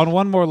on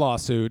one more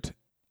lawsuit,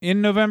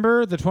 in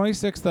November the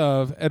 26th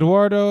of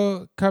Edward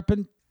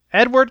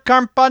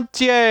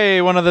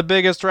Carpentier, one of the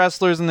biggest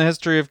wrestlers in the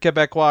history of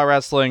Quebecois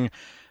wrestling,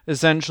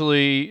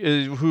 essentially,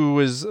 who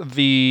was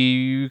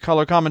the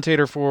color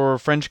commentator for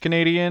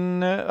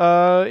French-Canadian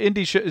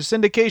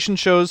syndication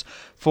shows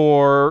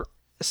for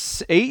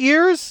 8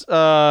 years,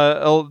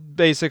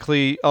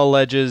 basically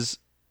alleges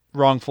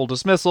wrongful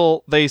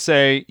dismissal. They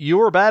say, you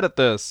were bad at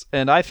this,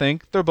 and I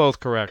think they're both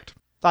correct.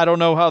 I don't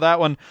know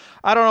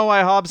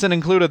why Hobson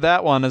included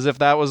that one, as if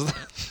that was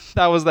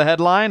that was the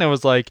headline. It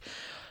was like,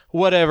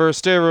 whatever,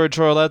 steroid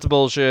trial, that's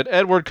bullshit.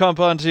 Edward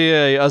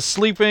Carpentier, a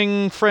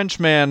sleeping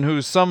Frenchman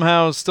who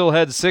somehow still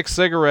had 6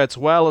 cigarettes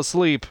while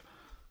asleep,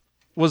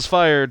 was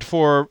fired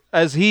for,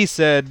 as he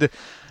said,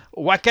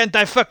 why can't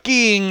I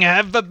fucking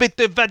have a bit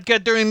of vodka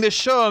during the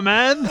show,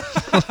 man?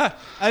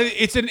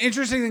 It's an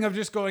interesting thing of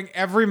just going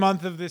every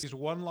month of this is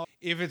one law.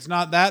 If it's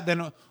not that,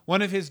 then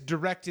one of his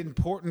direct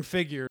important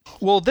figures.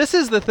 Well, this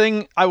is the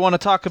thing I want to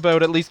talk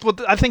about, at least. Well,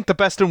 I think the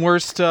best and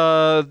worst,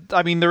 I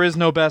mean, there is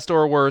no best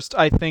or worst.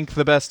 I think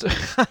the best,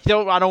 I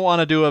don't want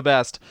to do a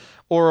best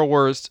or a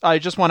worst. I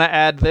just want to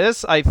add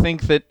this. I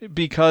think that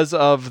because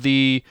of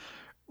the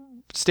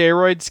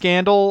steroid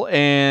scandal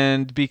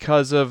and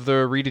because of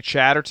the Rita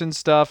Chatterton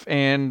stuff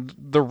and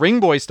the Ring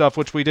Boy stuff,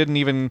 which we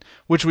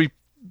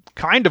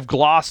kind of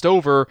glossed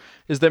over,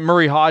 is that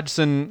Murray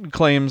Hodgson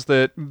claims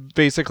that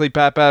basically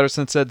Pat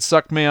Patterson said,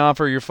 suck me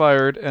off or you're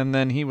fired, and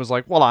then he was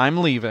like, well, I'm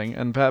leaving,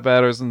 and Pat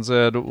Patterson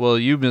said, well,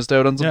 you missed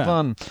out on some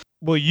fun.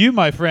 Well, you,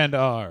 my friend,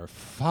 are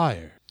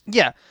fired.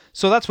 Yeah,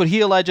 so that's what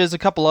he alleges. A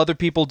couple other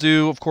people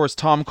do. Of course,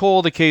 Tom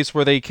Cole, the case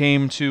where they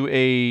gave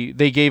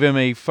him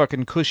a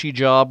fucking cushy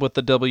job with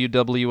the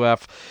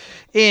WWF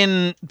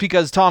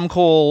because Tom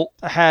Cole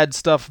had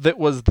stuff that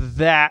was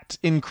that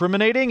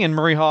incriminating, and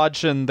Murray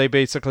Hodgson, they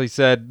basically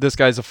said, this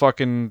guy,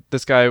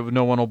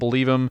 no one will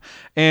believe him.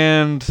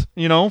 And,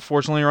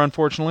 fortunately or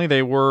unfortunately,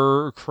 they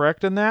were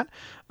correct in that.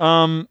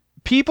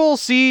 People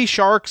see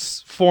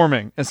sharks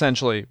forming,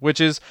 essentially,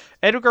 which is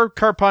Edgar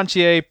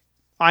Carpentier.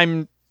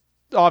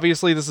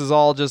 Obviously, this is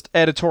all just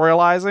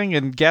editorializing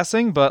and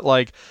guessing, but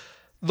like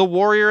the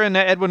Warrior and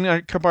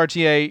Edwin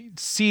Carpentier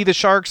see the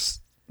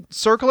Sharks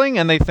circling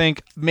and they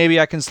think, maybe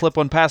I can slip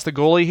one past the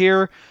goalie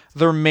here.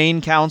 Their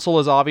main counsel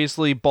is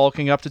obviously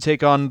bulking up to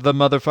take on the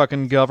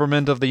motherfucking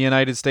government of the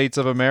United States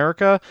of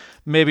America.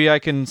 Maybe I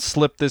can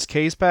slip this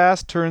case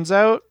past. Turns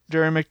out,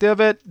 Jerry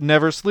McDevitt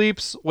never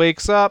sleeps,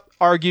 wakes up,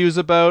 argues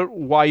about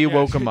why you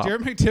woke him up. Jerry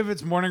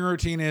McDevitt's morning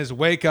routine is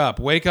wake up,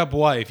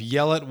 wife,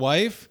 yell at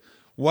wife.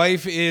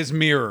 Wife is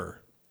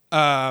mirror.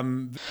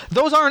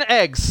 Those aren't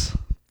eggs.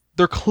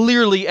 They're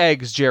clearly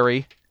eggs,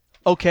 Jerry.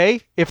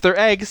 Okay, if they're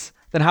eggs,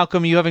 then how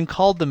come you haven't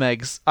called them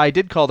eggs? I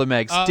did call them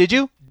eggs. Did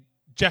you?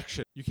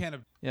 Objection. You can't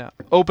have... Yeah.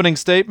 Opening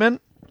statement.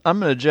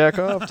 I'm going to jack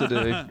off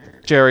today.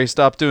 Jerry,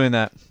 stop doing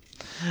that.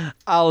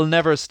 I'll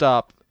never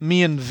stop.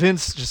 Me and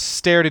Vince just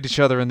stared at each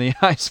other in the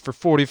eyes for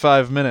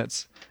 45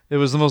 minutes. It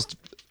was the most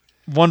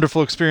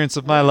wonderful experience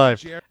of my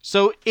life.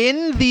 So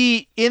in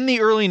the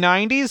early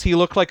 90s, he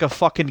looked like a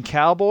fucking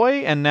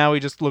cowboy, and now he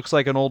just looks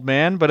like an old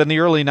man. But in the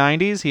early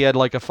 90s, he had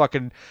like a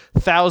fucking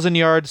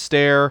 1,000-yard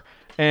stare,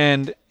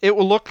 and he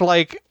looked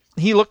like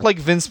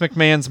Vince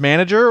McMahon's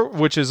manager,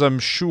 which is, I'm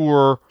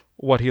sure,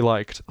 what he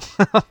liked.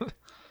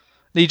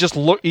 He just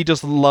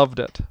loved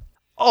it.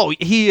 Oh,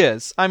 he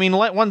is. I mean,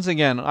 once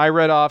again, I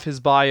read off his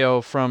bio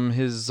from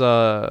his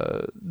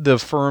the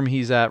firm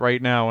he's at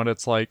right now, and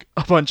it's like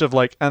a bunch of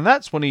like, and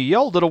that's when he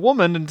yelled at a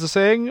woman into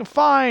saying,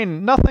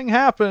 "Fine, nothing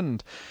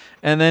happened,"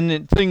 and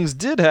then things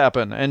did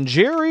happen, and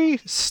Jerry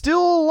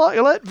still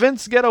let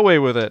Vince get away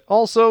with it.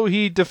 Also,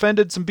 he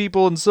defended some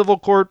people in civil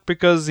court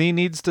because he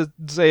needs to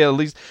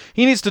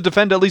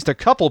defend at least a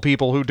couple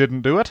people who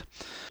didn't do it.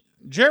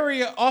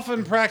 Jerry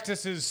often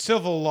practices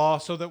civil law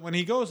so that when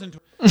he goes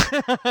into...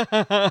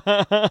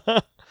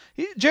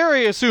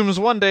 Jerry assumes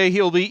one day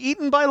he'll be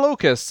eaten by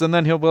locusts, and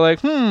then he'll be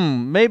like,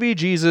 maybe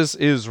Jesus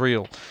is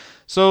real.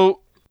 So...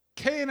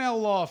 K&L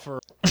Law Firm.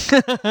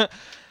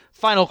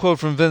 Final quote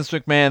from Vince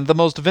McMahon, the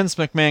most Vince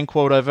McMahon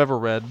quote I've ever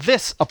read.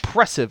 This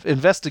oppressive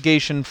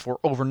investigation for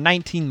over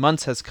 19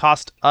 months has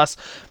cost us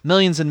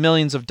millions and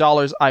millions of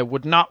dollars. I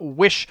would not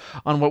wish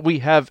on what we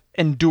have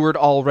endured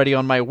already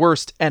on my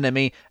worst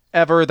enemy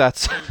ever.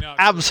 That's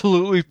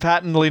absolutely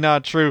patently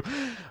not true.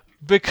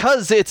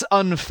 Because it's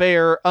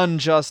unfair,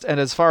 unjust, and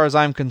as far as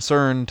I'm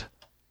concerned,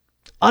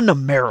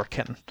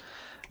 Un-American.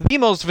 The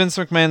most Vince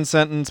McMahon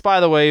sentence. By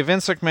the way,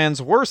 Vince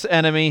McMahon's worst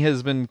enemy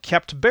has been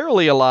kept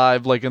barely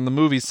alive, like in the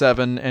movie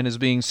 7, and is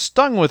being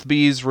stung with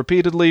bees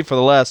repeatedly for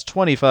the last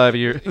 25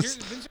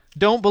 years.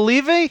 Don't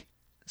believe me?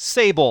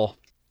 Sable.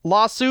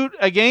 Lawsuit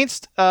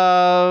against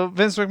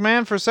Vince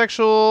McMahon for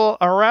sexual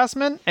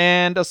harassment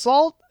and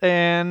assault,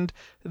 and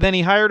then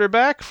he hired her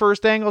back.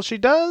 First angle she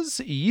does,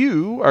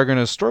 you are going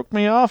to stroke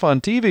me off on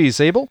TV,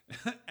 Sable.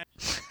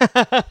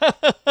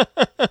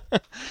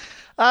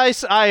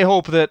 I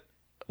hope that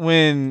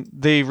when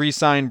they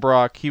re-signed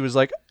Brock, he was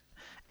like,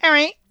 all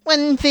right,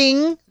 one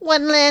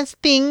last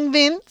thing,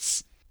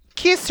 Vince.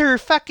 Kiss her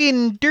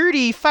fucking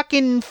dirty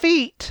fucking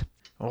feet.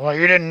 Well,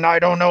 you didn't. I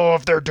don't know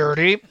if they're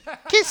dirty.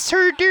 Kiss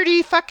her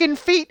dirty fucking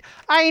feet.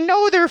 I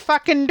know they're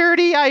fucking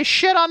dirty. I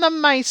shit on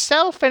them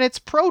myself, and it's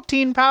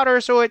protein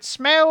powder, so it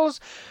smells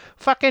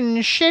fucking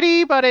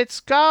shitty, but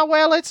it's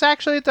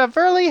a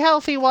really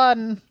healthy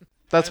one.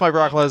 That's my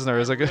Brock Lesnar.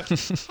 Is it good?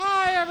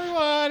 Hi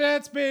everyone,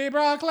 it's me,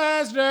 Brock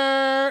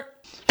Lesnar.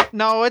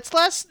 No, it's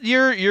less.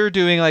 You're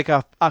doing like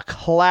a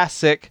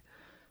classic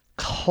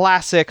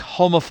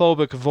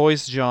homophobic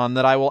voice, John,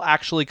 that I will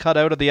actually cut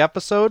out of the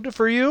episode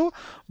for you.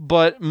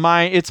 But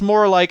it's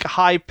more like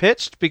high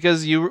pitched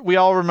because we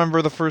all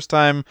remember the first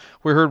time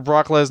we heard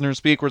Brock Lesnar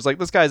speak, where it's like,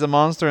 this guy's a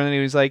monster, and then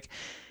he was like,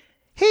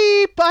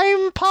 hey,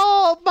 I'm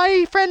Paul,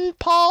 my friend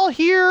Paul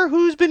here,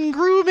 who's been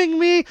grooming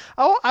me.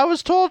 Oh, I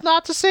was told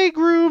not to say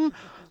groom.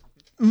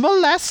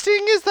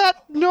 Molesting, is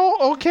that? No,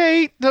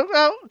 okay.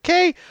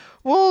 Okay.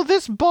 Well,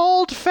 this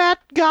bald fat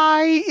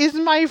guy is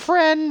my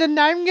friend, and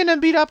I'm gonna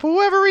beat up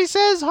whoever he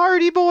says,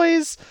 Hardy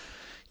Boys.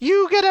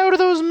 You get out of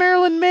those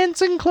Marilyn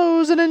Manson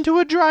clothes and into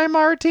a dry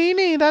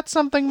martini. That's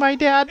something my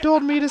dad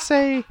told me to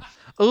say.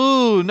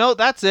 Ooh, no,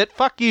 that's it.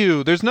 Fuck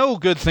you. There's no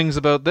good things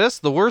about this.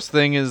 The worst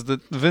thing is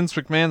that Vince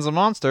McMahon's a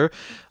monster.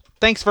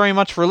 Thanks very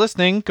much for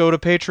listening. Go to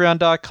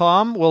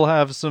patreon.com. We'll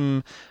have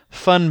some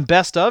fun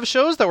best of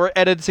shows that were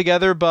edited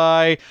together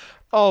by...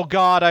 Oh,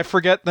 God, I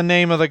forget the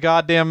name of the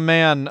goddamn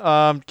man.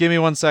 Give me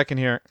 1 second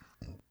here.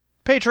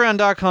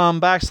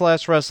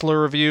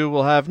 Patreon.com/Wrestler Review.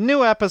 We'll have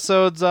new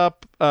episodes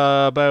up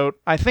about,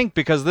 I think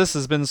because this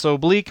has been so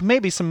bleak,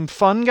 maybe some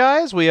fun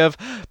guys. We have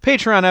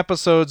Patreon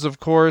episodes, of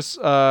course,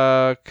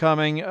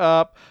 coming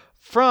up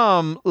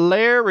from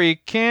Larry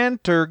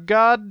Cantor,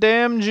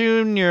 goddamn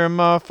Jr.,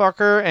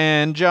 motherfucker,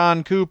 and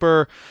John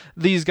Cooper.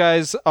 These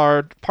guys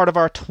are part of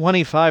our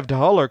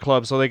 $25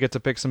 club, so they get to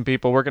pick some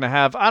people. We're going to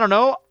have, I don't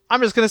know,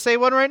 I'm just going to say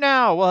one right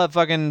now. We'll have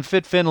fucking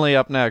Fit Finley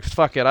up next.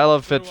 Fuck it. I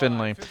love Fit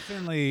Finley. Fit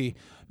Finley,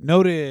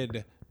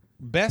 noted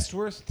best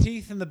worst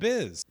teeth in the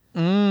biz.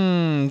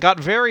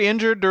 Got very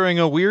injured during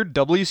a weird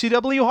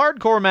WCW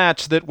hardcore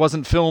match that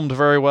wasn't filmed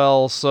very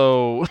well,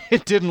 so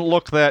it didn't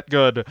look that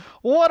good.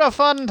 What a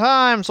fun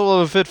time! So we'll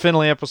have a Fit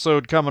Finley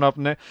episode coming up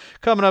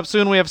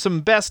soon. We have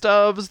some best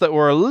ofs that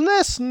were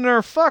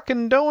listener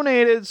fucking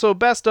donated. So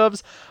best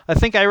ofs. I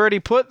think I already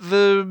put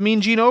the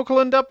Mean Gene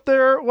Okerlund up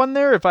there.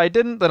 If I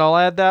didn't, then I'll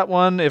add that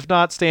one. If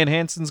not, Stan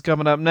Hansen's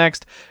coming up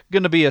next.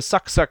 Gonna be a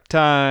suck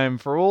time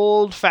for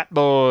old fat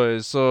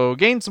boys. So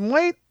gain some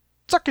weight.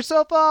 Suck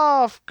yourself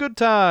off. Good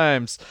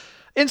times.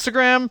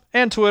 Instagram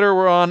and Twitter,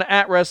 we're on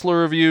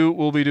 @WrestlerReview.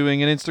 We'll be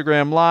doing an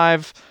Instagram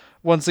live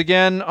once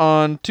again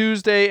on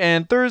Tuesday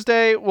and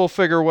Thursday. We'll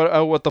figure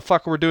what the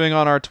fuck we're doing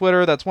on our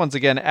Twitter. That's once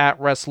again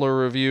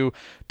 @WrestlerReview.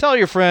 Tell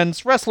your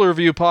friends, Wrestler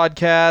Review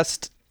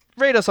Podcast.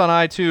 Rate us on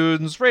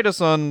iTunes. Rate us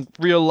on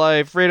Real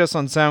Life. Rate us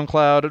on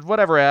SoundCloud.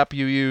 Whatever app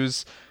you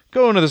use.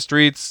 Go into the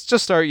streets.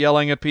 Just start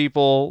yelling at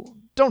people.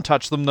 Don't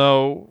touch them,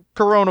 though.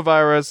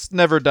 Coronavirus.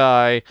 Never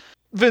die.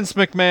 Vince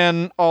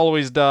McMahon,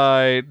 always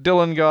die.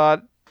 Dylan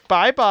Gott,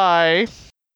 bye-bye.